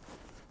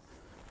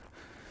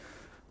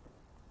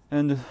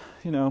 And,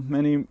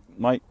 many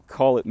might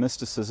call it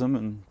mysticism,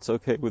 and it's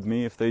okay with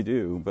me if they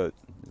do, but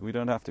we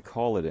don't have to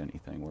call it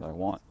anything. What I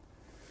want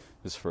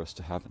is for us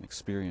to have an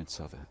experience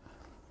of it.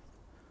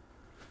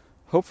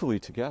 Hopefully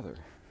together.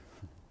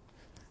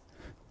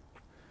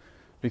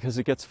 Because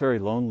it gets very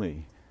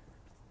lonely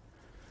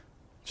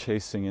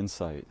chasing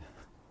insight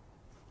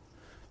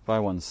by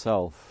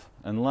oneself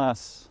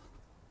unless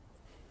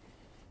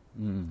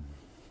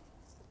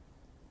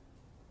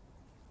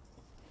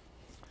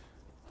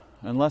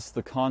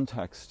the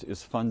context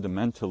is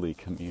fundamentally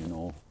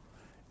communal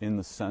in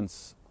the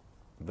sense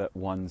that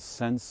one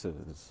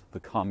senses the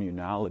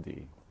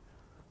communality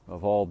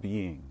of all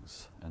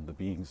beings and the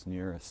beings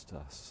nearest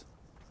us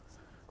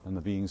and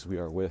the beings we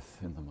are with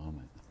in the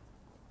moment.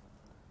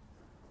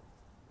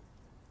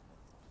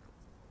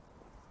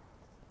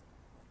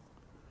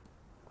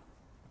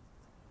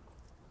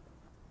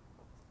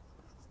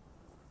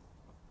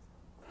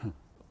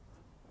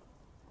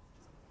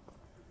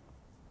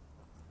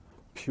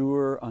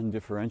 Pure,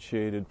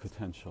 undifferentiated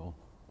potential.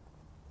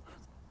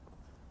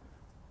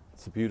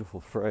 It's a beautiful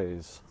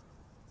phrase.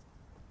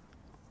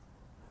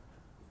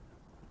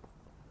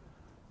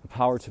 The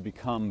power to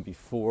become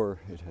before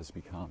it has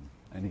become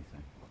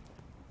anything.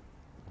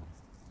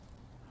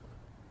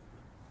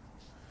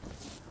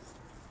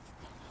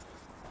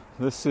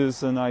 This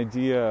is an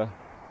idea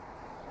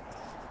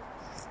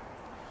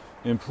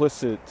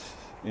implicit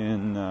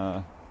in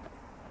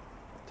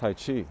Tai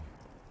Chi.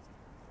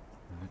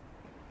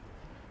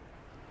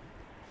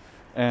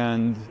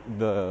 And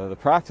the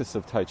practice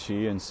of Tai Chi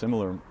and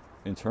similar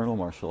internal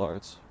martial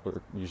arts, what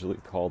are usually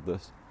called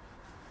this,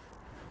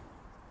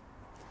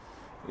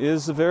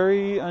 is a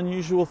very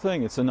unusual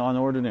thing. It's a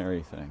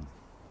non-ordinary thing.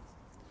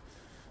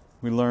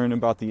 We learn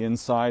about the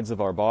insides of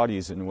our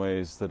bodies in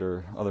ways that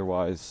are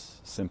otherwise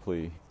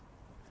simply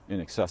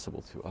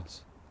inaccessible to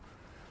us.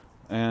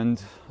 And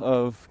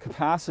of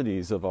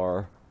capacities of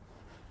our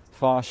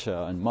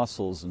fascia and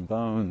muscles and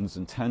bones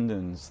and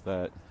tendons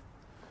that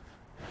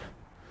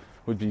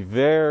would be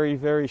very,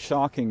 very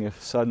shocking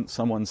if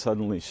someone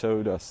suddenly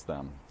showed us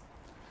them.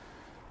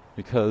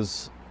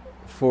 Because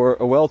for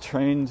a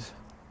well-trained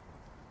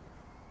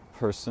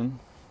person,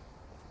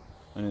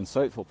 an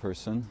insightful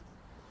person,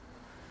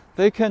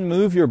 they can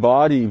move your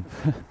body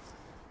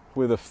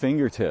with a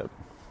fingertip.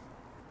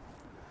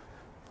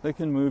 They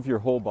can move your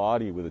whole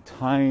body with a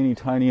tiny,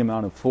 tiny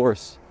amount of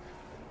force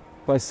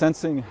by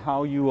sensing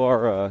how you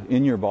are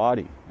in your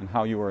body and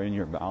how you are in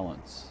your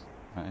balance,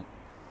 right?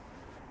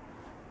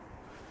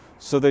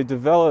 So they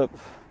develop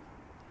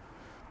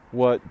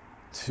what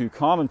to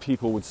common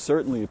people would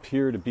certainly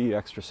appear to be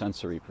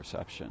extrasensory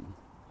perception.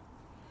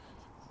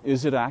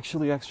 Is it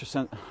actually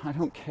extrasensory? I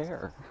don't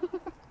care.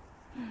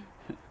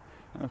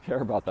 I don't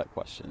care about that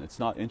question. It's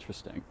not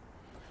interesting.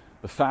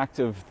 The fact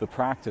of the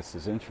practice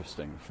is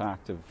interesting. The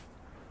fact of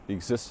the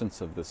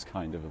existence of this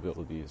kind of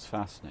ability is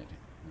fascinating.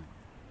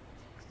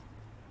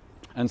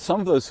 And some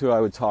of those who I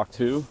would talk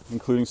to,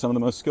 including some of the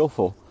most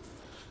skillful,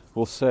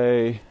 will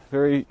say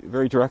very,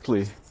 very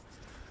directly,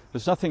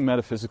 there's nothing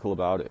metaphysical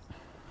about it.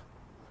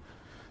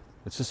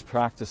 It's just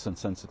practice and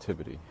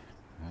sensitivity.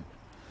 Right?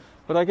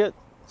 But I get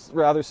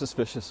rather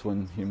suspicious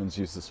when humans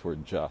use this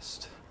word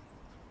just,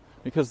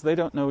 because they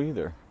don't know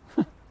either.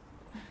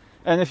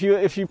 And if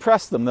you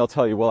press them, they'll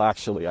tell you, well,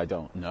 actually, I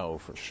don't know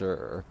for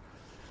sure.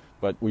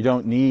 But we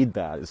don't need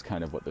that, is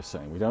kind of what they're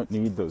saying. We don't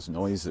need those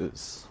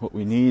noises. What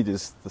we need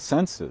is the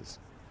senses.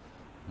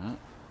 Right?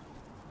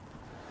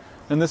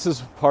 And this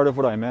is part of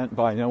what I meant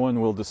by no one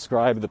will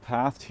describe the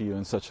path to you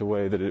in such a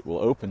way that it will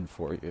open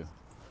for you.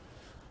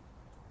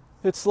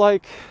 It's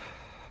like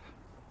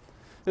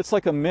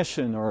a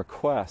mission or a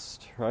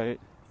quest, right?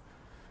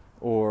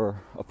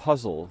 Or a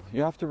puzzle.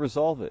 You have to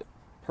resolve it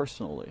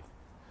personally.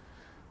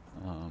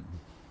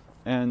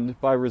 And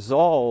by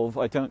resolve,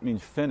 I don't mean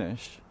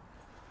finish.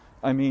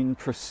 I mean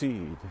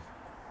proceed.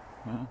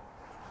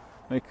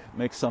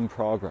 Make some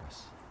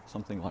progress.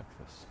 Something like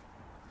this.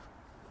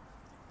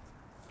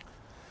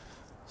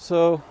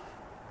 So,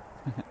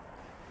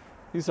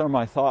 these are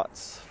my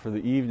thoughts for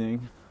the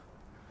evening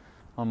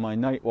on my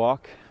night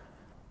walk.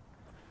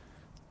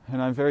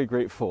 And I'm very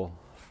grateful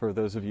for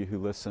those of you who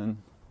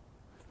listen.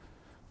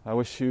 I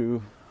wish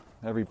you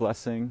every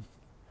blessing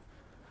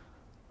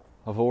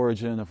of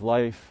origin, of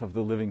life, of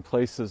the living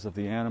places, of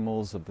the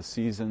animals, of the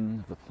season,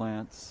 of the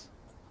plants,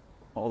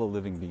 all the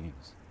living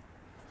beings.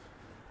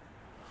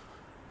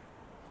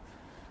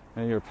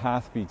 May your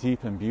path be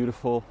deep and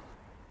beautiful,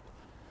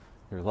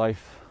 your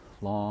life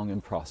long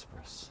and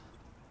prosperous.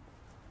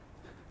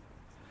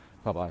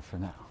 Bye-bye for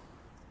now.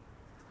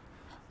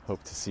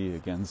 Hope to see you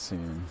again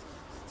soon.